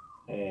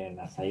 and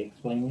as I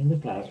explained in the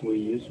class, we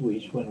use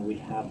which when we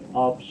have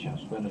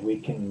options, when we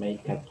can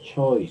make a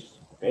choice,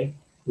 okay?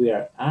 We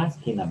are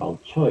asking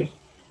about choice.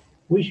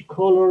 Which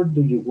color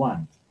do you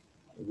want?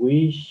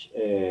 Which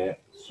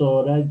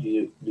soda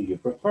do you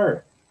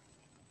prefer?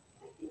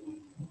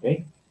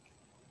 Okay.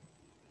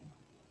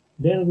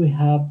 Then we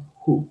have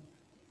who.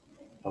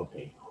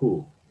 Okay,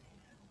 who.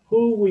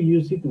 Who we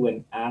use it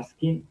when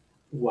asking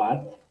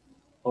what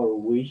or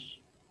which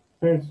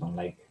person,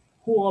 like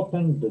who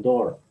opened the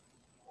door?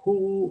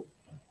 Who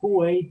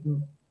ate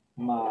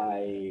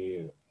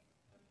my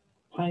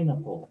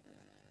pineapple?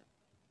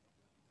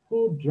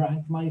 Who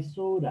drank my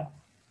soda?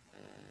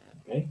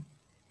 Okay.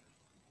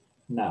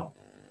 Now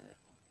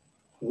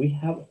we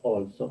have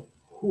also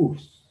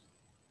whose,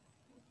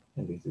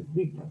 and this is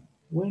different.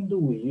 When do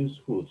we use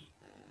whose?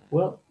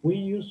 Well, we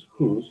use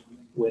whose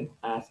when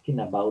asking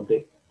about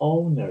the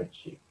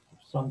ownership of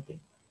something,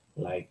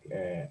 like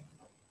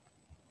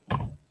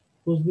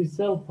who's this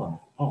cell phone?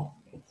 Oh,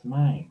 it's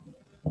mine.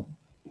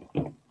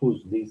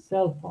 Who's this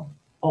cell phone?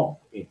 Oh,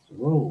 it's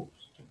Rose.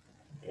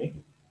 Okay.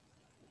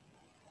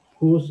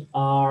 Whose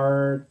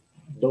are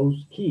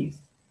those keys?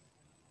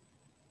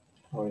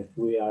 Or if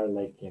we are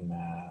like in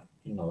a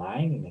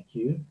line, in a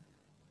queue,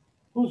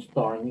 whose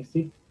turn is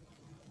it?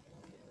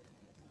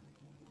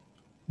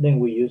 Then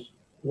we use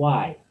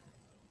why.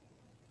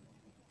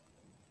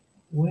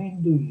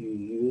 When do you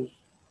use?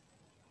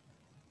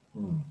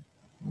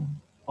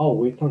 Oh,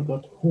 we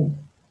forgot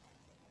whom.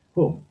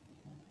 Whom?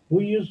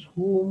 We use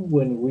whom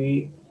when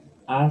we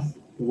ask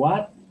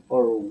what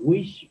or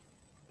which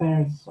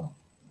person.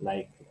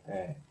 Like,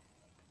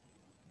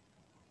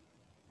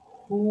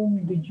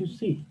 whom did you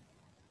see?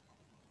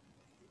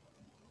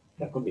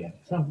 That could be an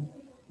example.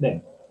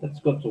 Then let's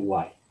go to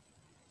why.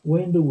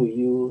 When do we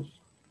use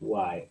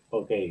why?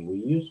 Okay, we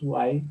use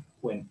why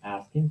when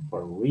asking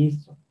for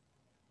reason.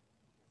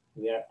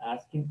 We are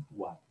asking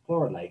what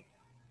for, like,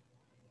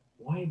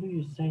 why do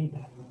you say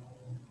that?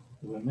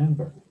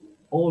 Remember,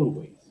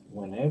 always,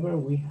 whenever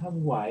we have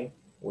why,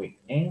 we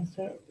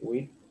answer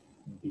with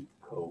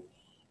because.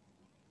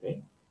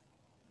 Okay?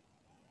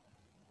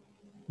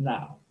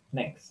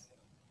 Next,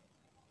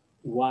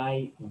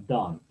 why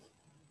don't?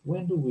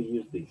 When do we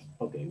use this?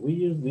 Okay, we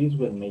use this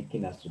when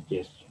making a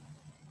suggestion.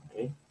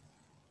 Okay,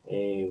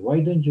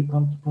 why don't you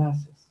come to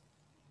classes?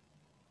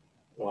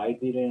 Why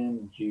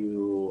didn't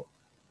you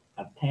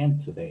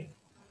attend today?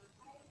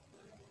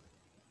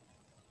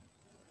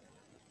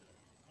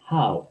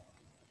 How?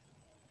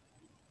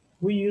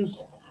 We use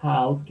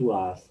how to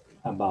ask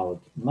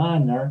about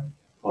manner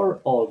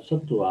or also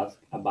to ask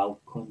about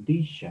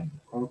condition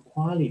or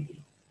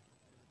quality.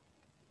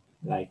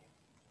 Like,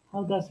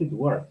 how does it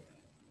work?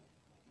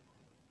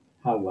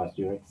 How was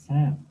your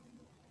exam?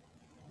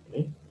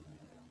 Okay.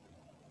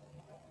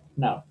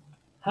 Now,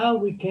 how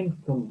we can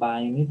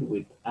combine it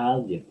with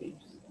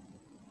adjectives.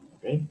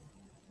 Okay.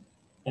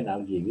 And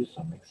I'll give you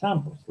some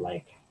examples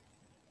like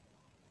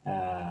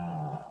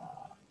uh,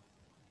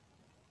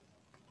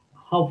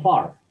 how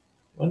far?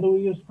 When do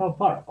we use how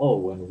far? Oh,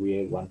 when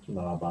we want to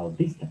know about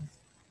distance.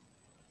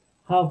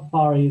 How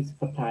far is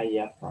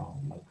Pattaya from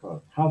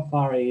Bangkok? How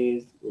far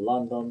is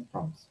London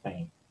from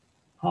Spain?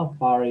 How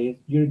far is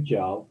your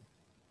job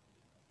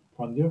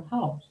from your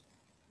house?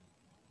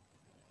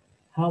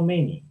 How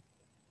many?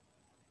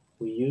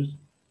 We use,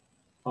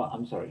 oh,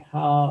 I'm sorry,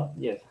 how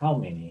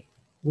many?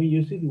 We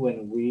use it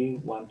when we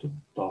want to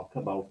talk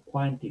about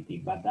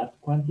quantity, but that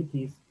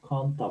quantity is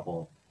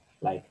countable.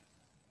 Like,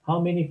 how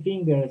many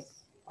fingers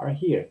are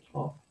here?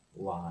 Oh,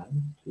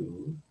 1,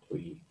 2,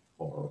 3,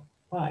 4,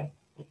 5.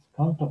 It's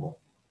countable.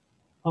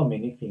 How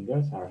many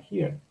fingers are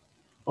here?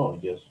 Oh,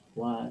 just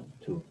 1,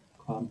 2,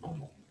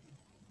 countable.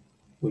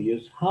 We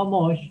use how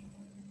much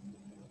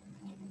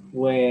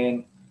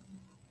when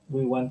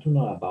we want to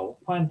know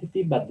about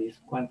quantity, but this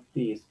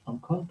quantity is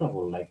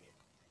uncountable. Like,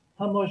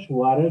 how much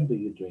water do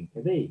you drink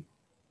a day?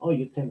 Oh,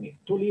 you tell me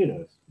 2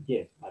 liters.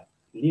 Yes, but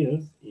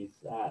liters is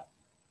a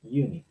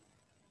unit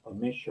of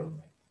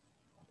measurement.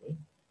 Okay?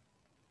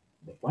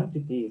 The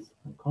quantity is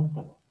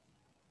uncountable.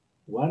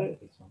 Water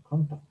is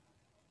uncountable.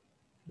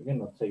 You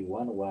cannot say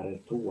 1 water,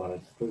 2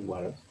 waters, 3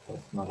 waters.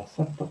 That's not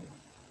acceptable.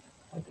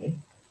 Okay?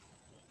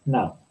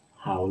 Now,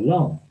 how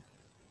long?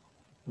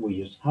 We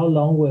use how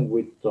long when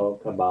we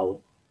talk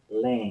about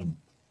length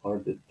or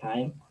the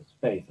time or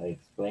space. I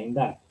explained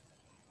that.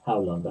 How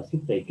long does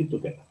it take you to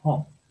get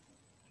home?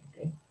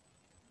 Okay.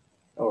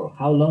 Or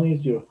how long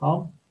is your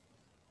home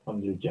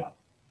from your job?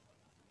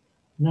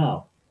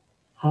 Now,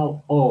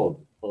 how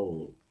old?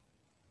 Old.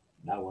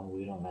 That one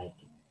we don't like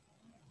it.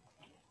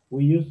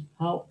 We use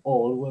how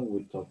old when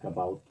we talk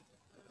about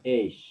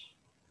age.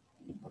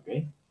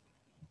 Okay.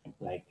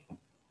 Like,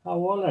 how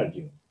old are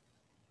you?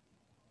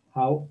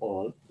 How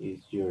old is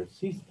your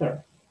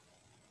sister?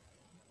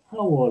 How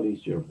old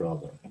is your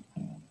brother?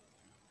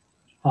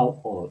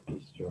 How old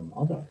is your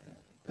mother?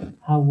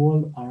 How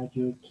old are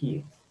your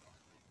kids?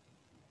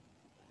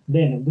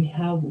 Then we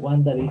have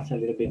one that is a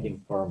little bit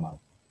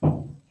informal,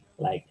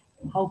 like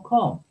how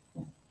come?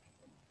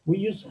 We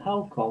use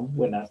how come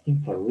when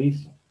asking for a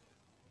reason.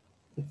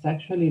 It's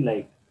actually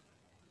like,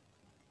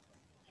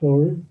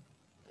 sorry,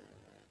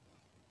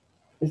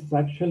 it's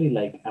actually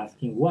like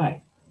asking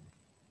why.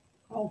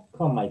 How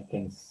come I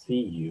can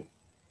see you?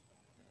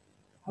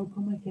 How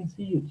come I can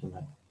see you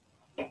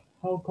tonight?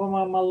 How come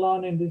I'm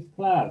alone in this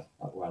class?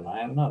 Well, I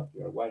am not.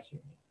 You're watching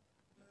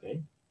me.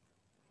 Okay?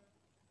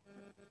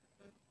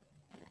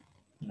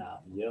 Now,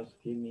 just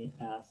give me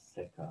a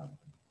second.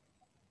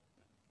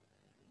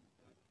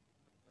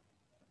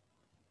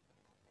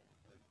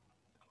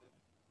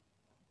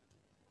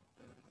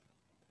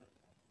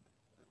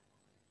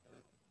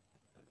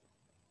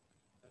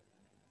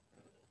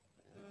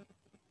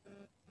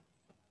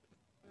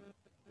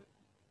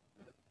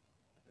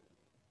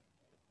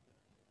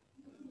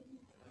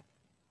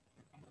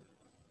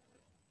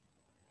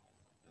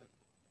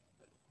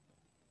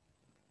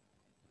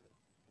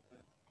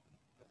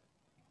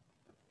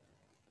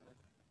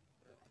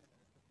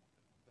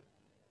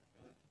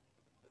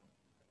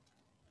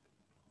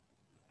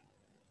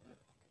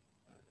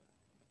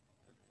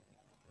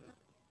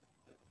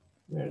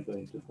 We are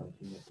going to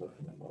continue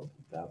talking about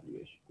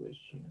WH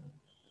questions.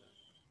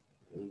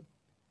 Okay.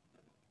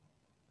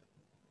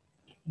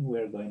 We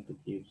are going to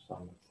give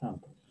some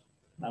examples.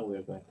 Now we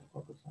are going to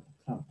focus on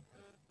examples,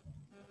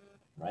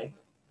 right?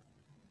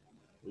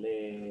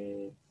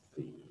 Let's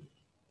see.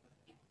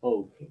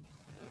 Okay.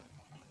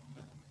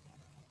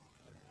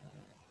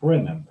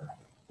 Remember,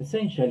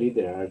 essentially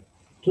there are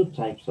two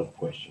types of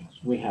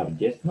questions. We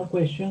have yes/no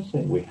questions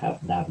and we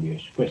have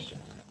WH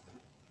questions.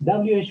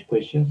 WH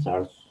questions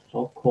are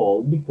so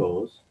called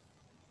because,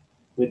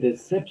 with the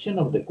exception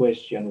of the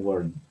question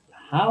word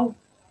how,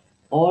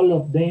 all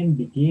of them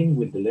begin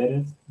with the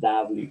letters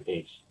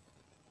WH.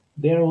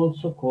 They're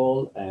also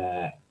called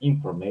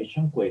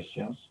information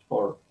questions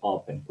or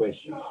open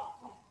questions.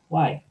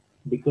 Why?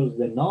 Because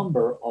the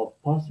number of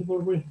possible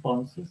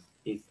responses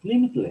is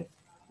limitless.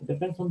 It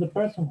depends on the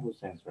person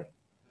who's answering.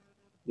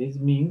 This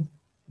means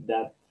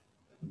that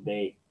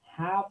they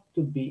have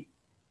to be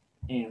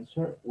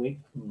answered with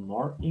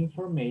more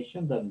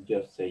information than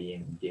just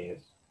saying yes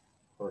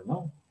or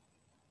no.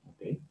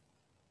 Okay?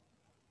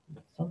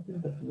 That's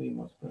something that we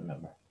must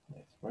remember.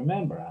 Let's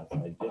remember, as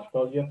I just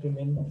told you a few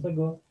minutes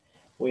ago,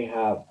 we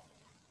have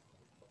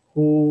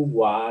who,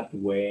 what,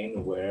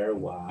 when, where,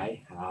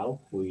 why, how,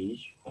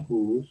 which,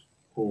 whose,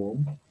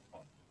 whom.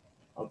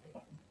 Okay.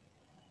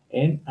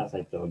 And as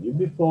I told you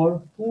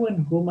before, who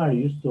and whom are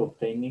used to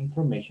obtain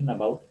information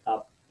about a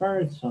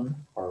person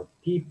or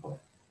people.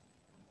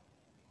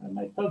 What am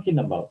I talking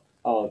about?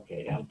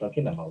 Okay, I'm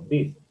talking about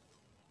this.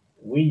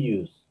 We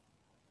use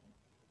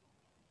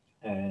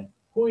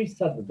who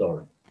is at the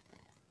door?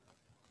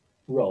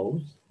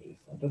 Rose is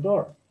at the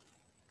door.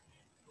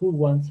 Who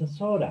wants a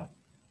soda?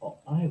 Oh,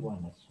 I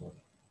want a soda.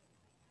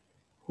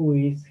 Who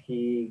is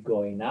he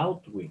going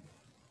out with?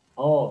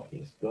 Oh,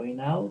 he's going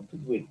out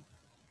with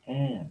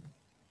Anne.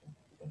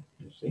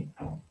 You see?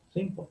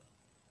 Simple.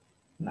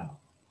 Now,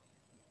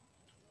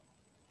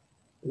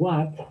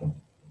 what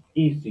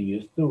is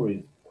used to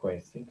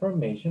request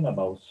information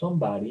about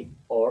somebody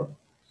or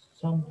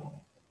something?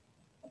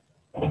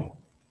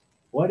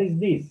 What is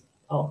this?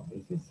 Oh,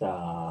 this is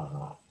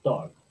a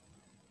dog.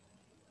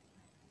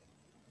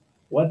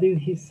 What did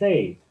he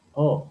say?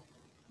 Oh,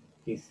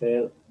 he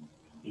said,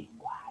 be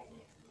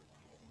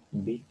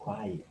quiet. Be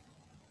quiet.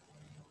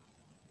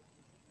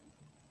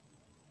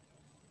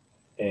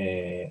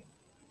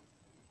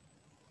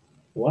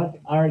 What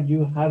are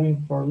you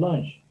having for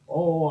lunch?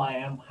 Oh, I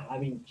am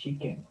having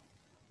chicken.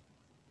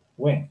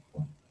 When?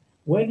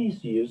 When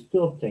is used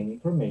to obtain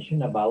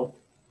information about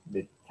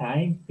the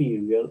time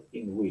period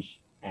in which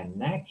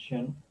an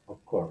action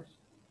occurs.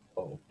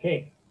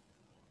 Okay.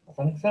 As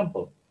an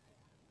example,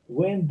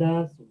 when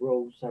does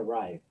Rose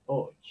arrive?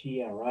 Oh,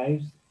 she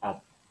arrives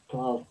at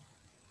 12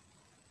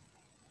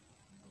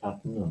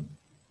 at noon.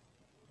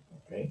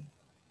 Okay.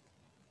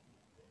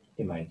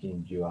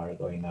 Imagine you are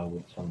going out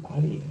with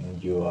somebody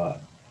and you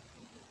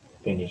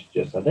finish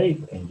just a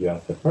date and you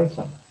ask the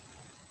person,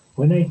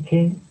 when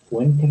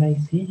can I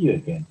see you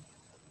again?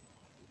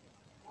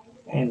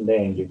 And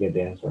then you get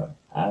the answer,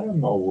 I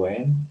don't know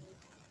when.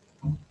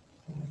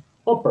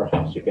 Or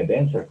perhaps you get the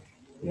answer,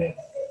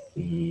 let's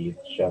see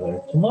each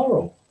other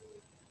tomorrow.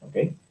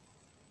 Okay?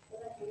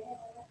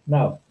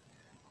 Now,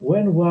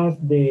 when was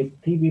the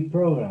TV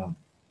program?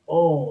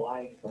 Oh,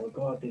 I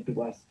forgot it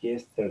was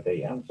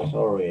yesterday. I'm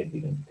sorry I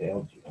didn't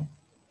tell you.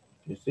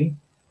 You see?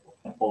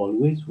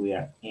 Always we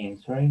are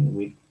answering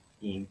with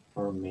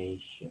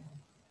information.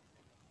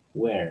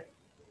 Where?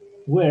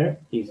 Where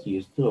is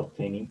used to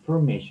obtain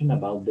information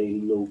about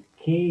the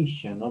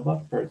location of a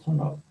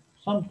person or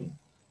something.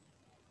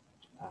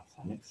 As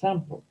an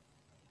example,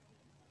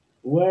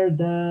 where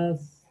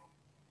does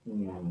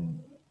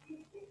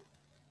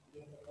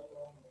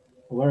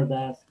where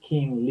does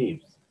Kim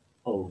lives?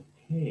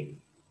 Okay,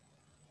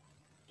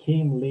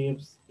 Kim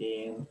lives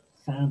in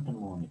Santa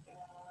Monica.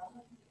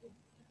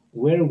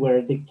 Where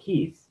were the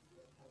keys?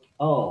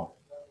 Oh,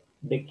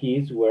 the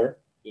keys were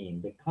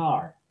in the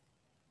car.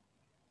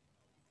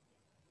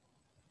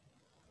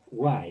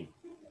 Why?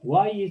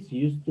 Why is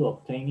used to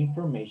obtain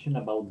information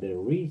about the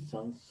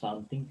reason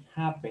something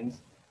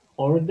happens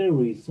or the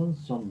reason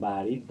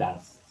somebody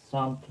does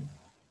something.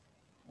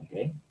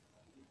 Okay?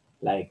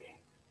 Like,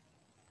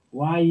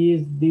 why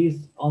is this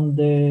on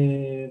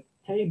the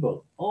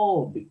table?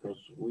 Oh, because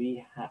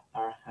we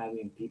are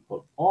having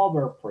people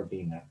over for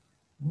dinner.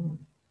 Hmm.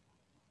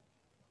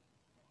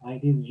 Why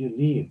did you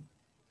leave?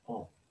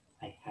 Oh,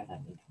 I had a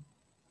meeting.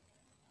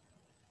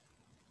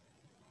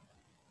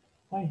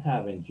 Why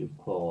haven't you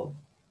called?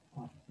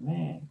 Oh,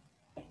 man,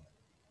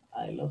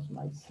 I lost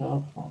my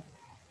cell phone.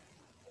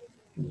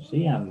 You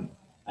see,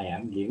 I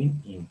am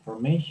giving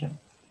information.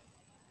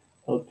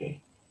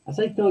 Okay. As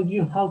I told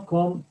you, how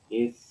come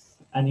is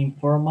an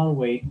informal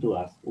way to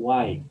ask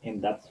why,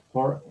 and that's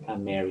for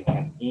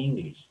American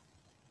English.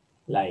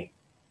 Like,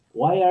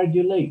 why are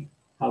you late?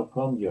 How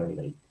come you're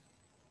late?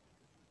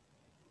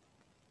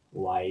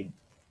 Why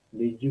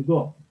did you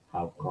go?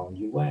 How come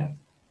you went?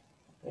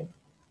 Okay.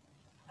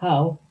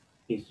 How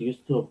is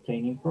used to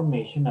obtain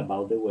information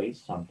about the way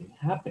something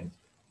happens,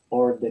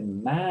 or the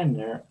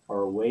manner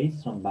or way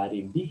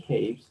somebody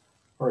behaves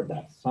or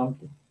does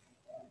something.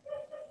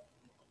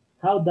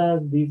 How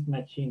does this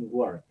machine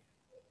work?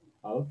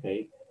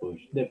 Okay, push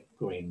the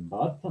green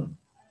button.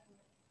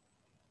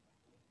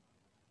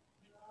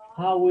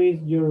 How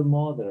is your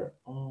mother?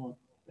 Oh,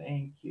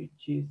 thank you.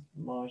 She's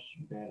much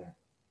better.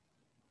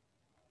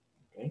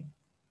 Okay.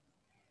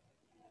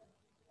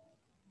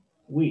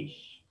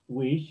 Wish.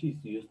 Wish is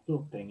used to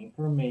obtain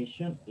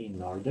information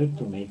in order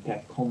to make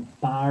a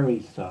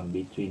comparison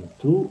between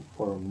two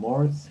or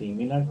more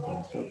similar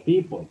things or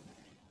people.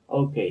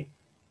 Okay.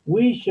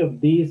 Which of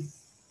these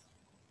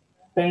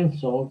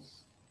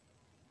pencils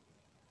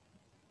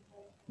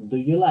do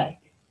you like?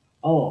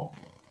 Oh,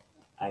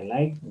 I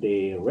like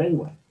the red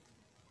one.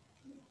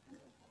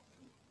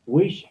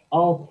 Which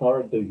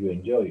author do you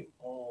enjoy?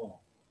 Oh,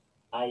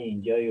 I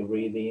enjoy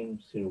reading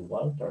Sir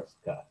Walter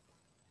Scott.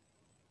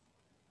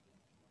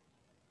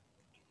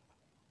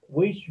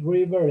 Which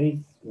river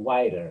is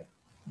wider,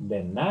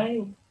 the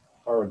Nile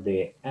or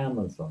the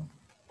Amazon?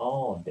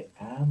 Oh, the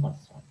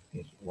Amazon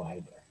is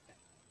wider.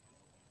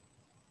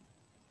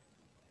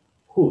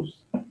 Whose?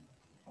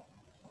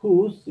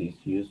 whose is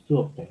used to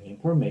obtain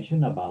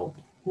information about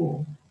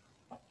who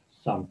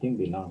something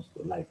belongs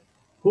to, like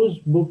whose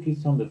book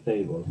is on the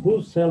table,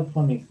 whose cell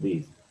phone is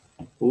this,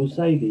 whose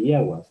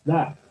idea was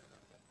that.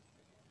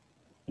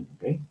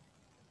 Okay,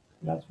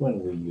 that's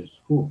when we use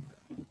who.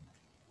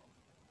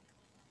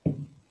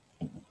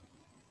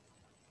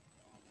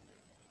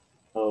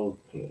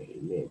 Okay,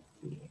 let's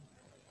see.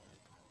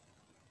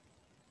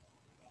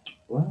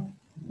 Well,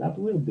 that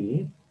will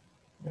be it.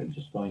 We're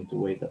just going to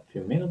wait a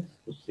few minutes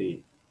to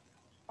see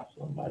if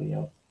somebody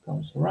else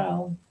comes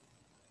around.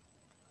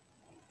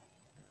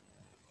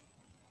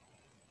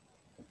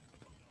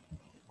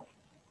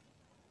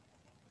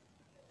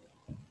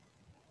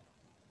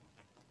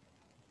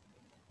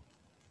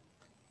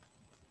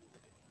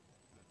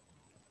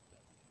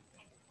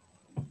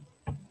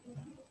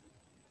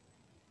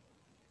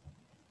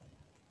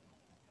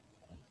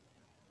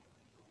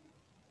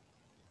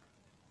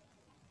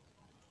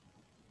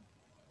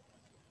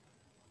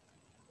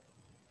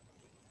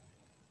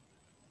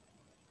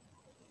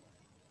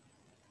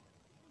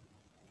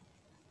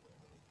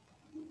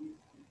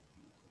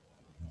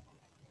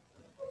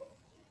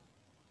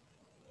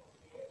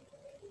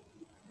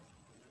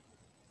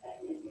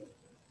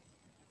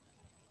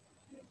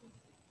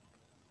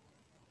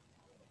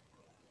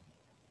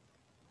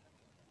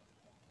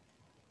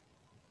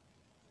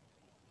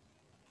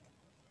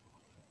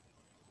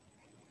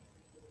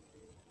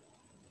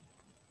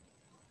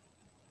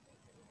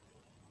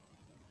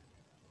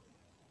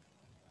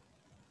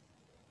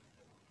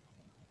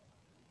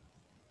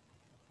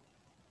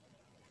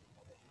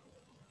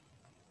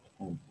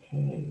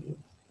 Okay,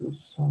 let's do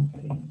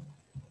something.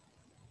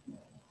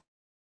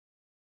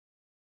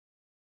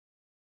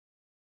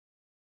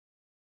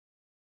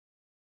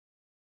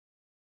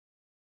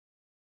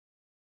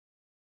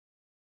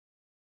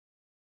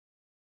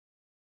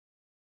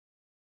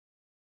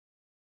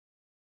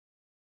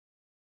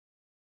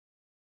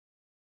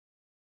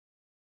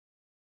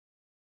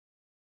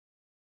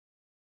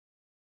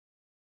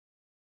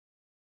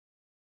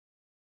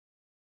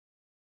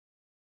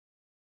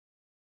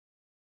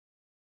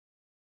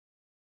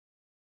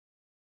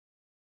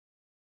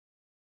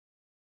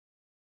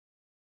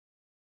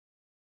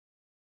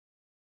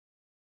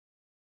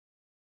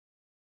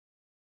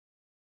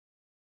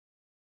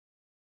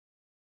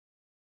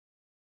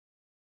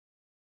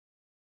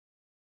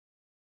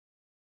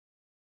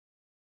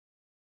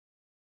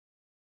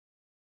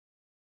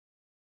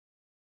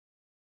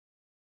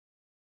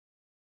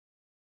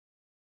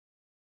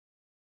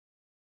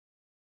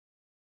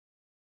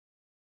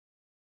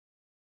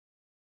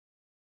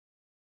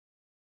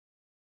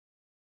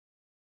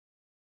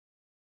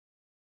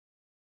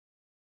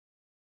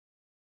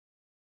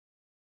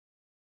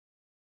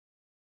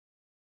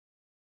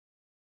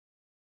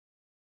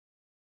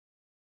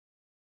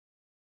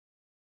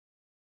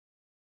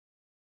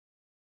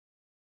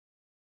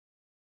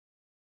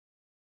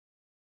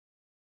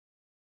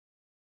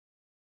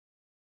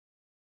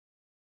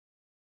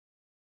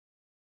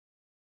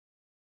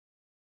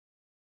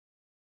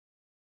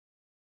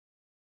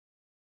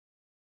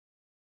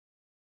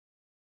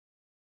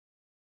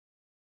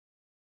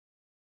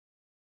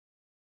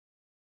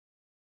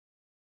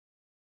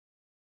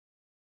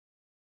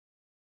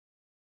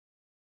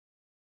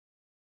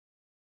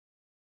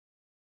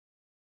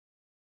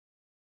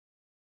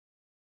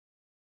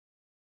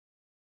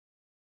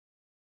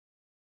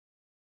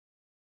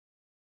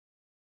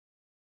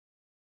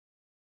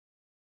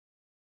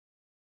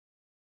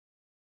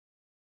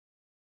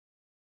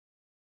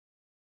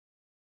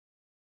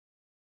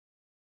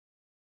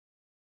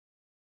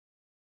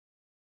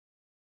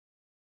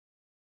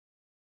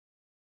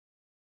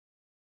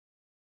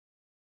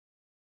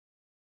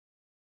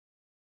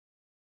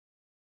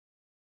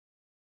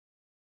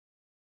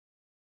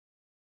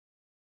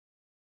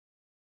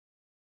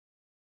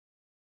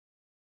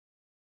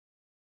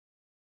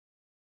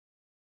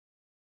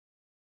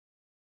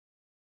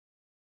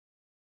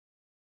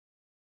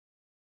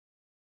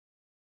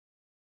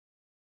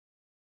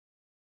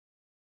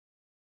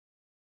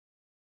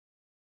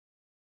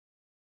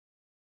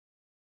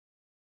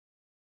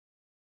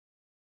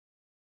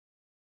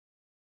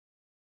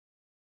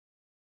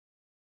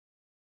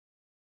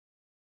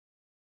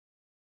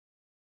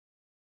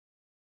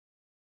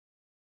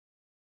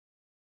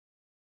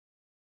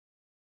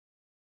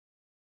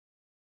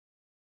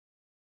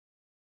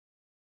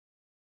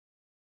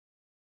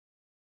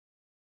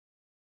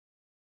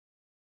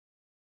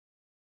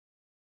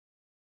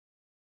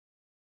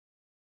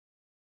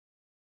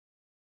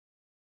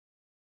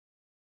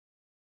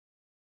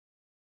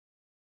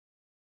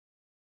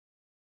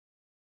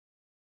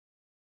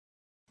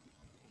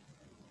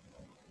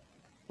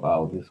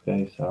 Wow, these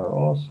guys are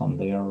awesome.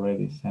 They are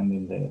already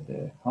sending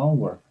the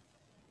homework.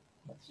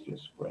 That's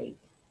just great.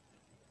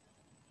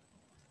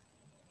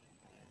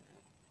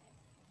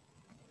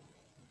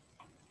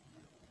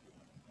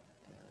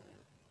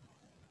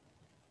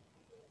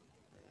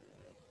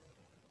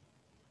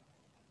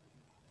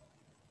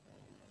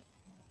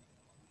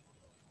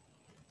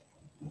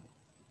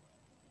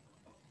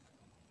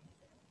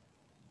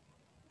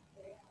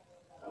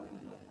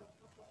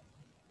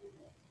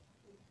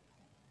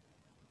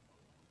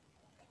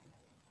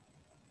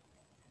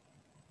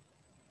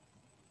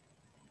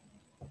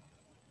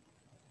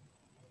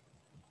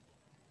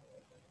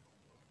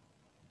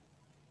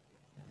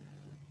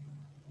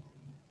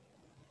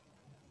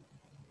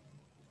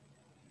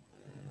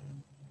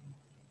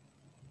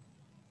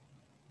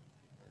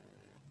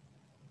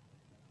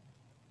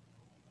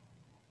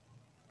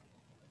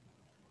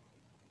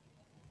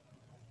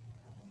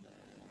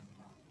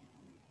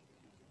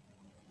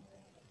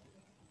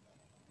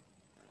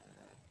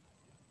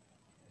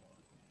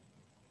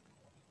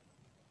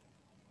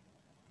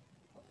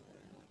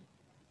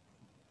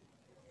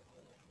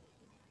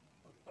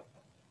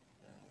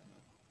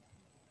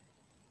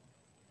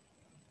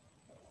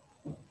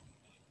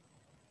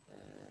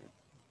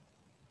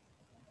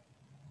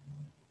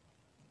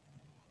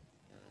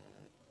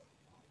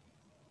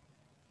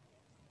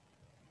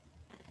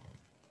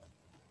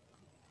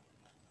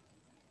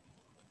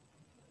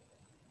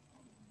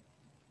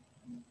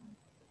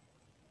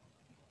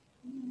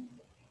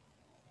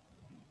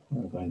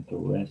 going to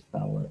rest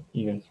our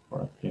ears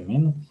for a few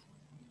minutes.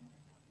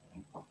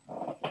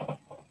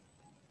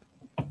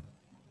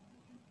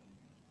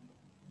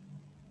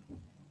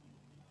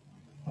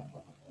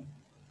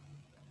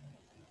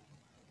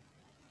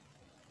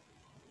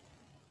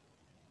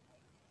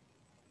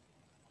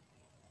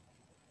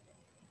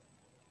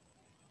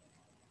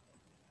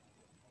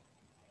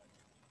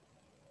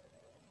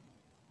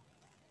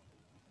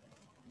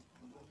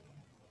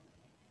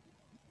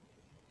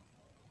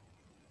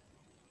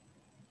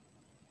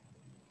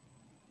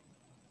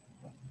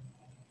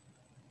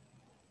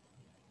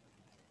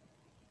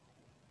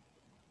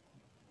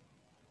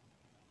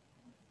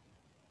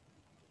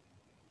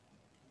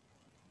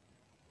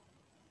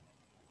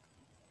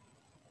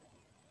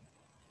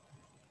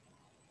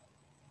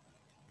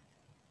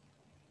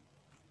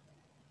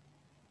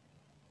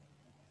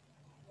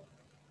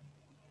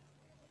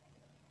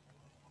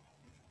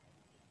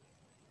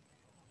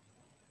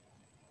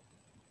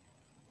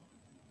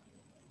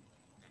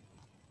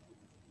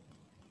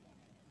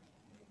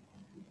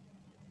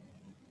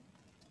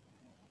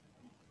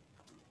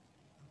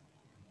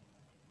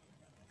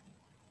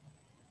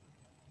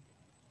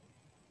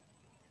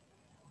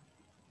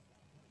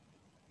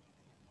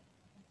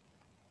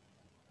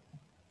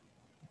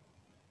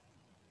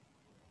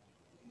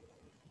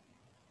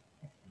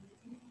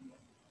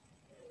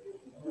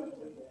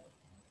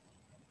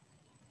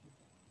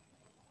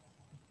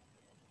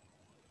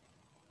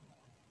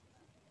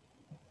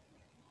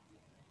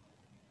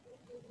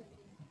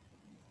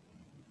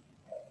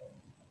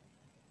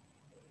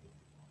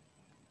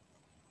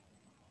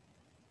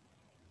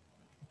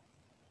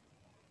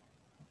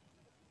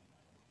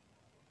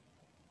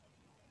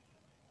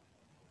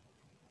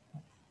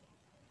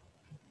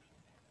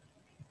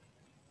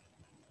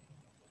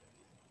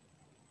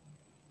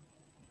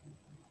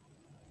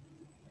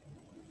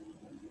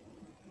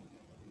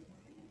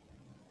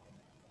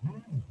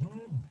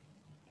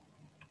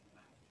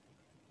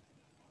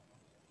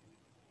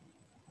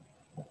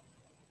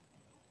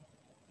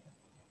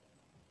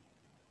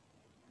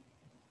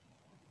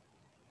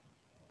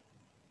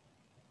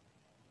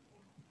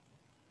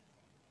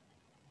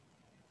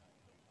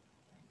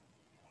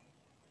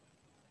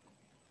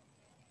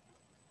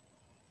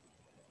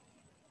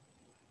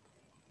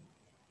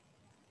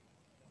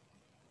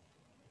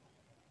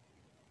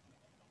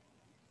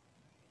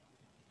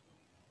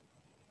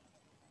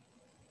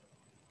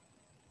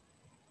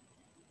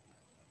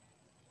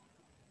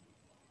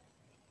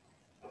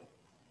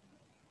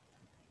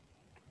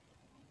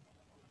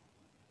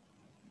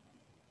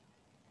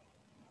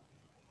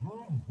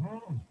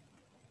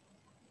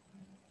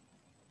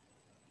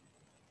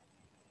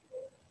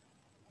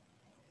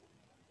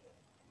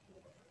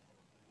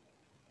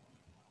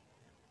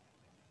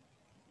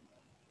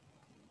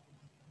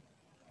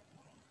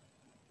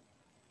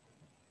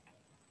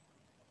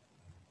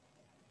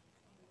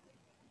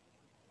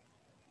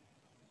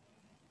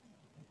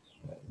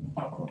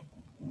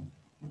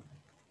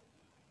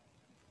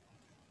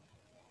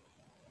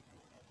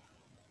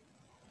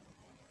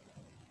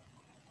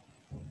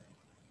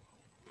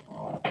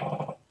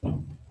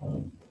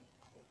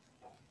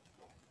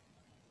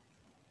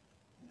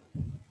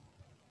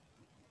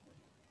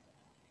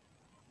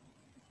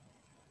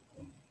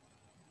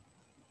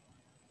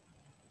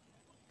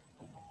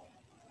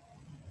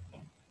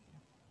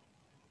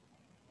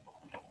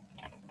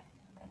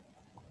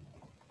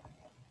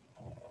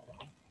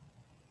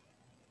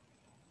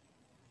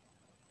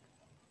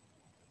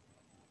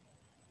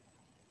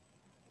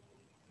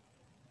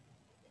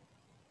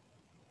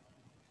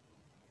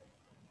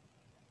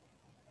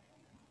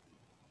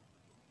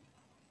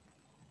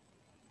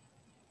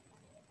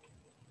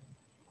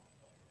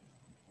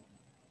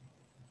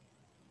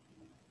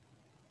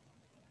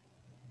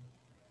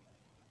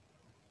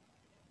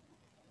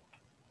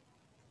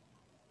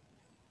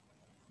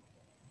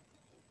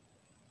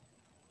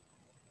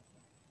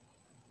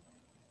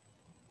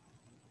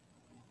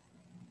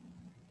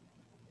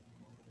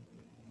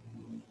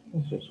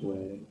 Let's just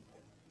wait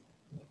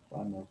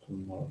 1 or 2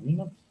 more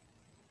minutes.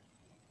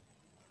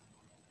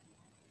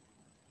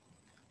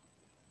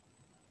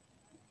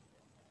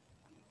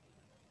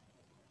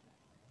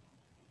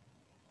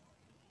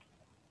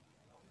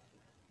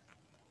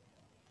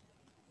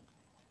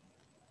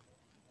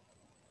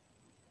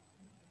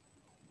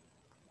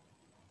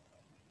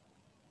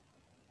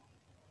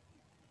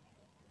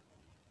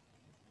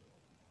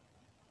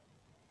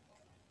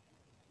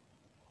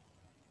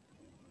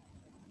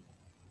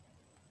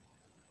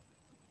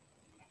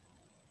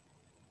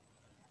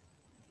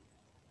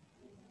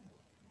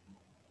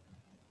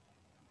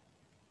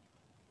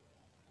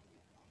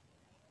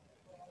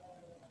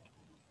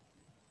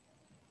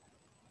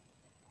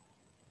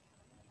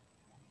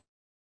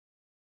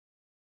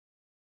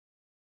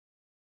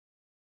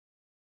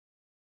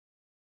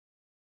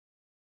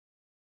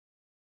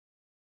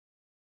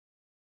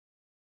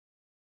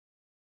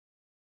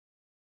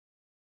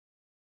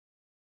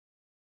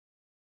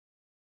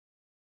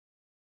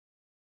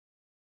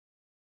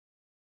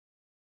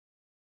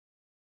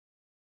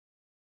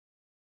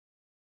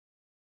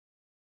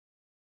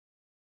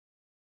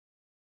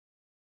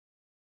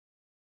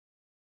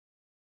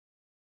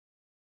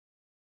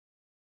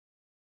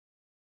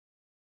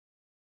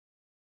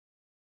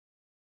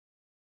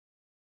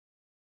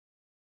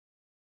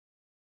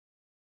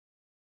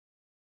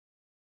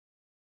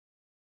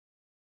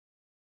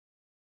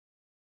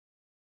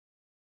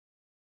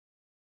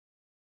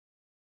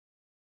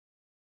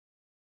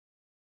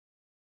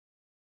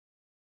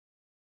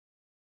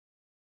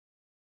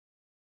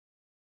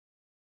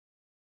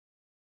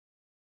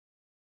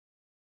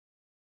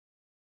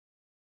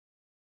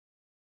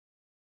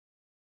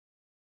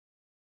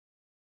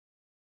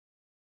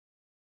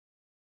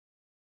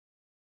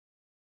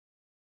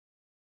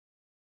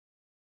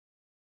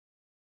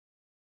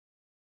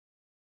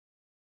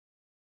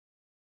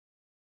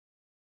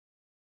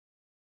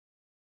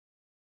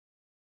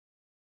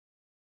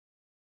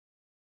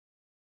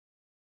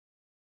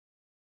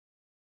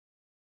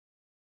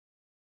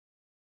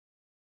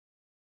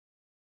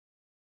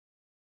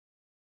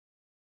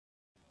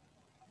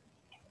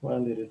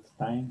 Well, it is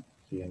time.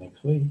 See you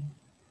next week.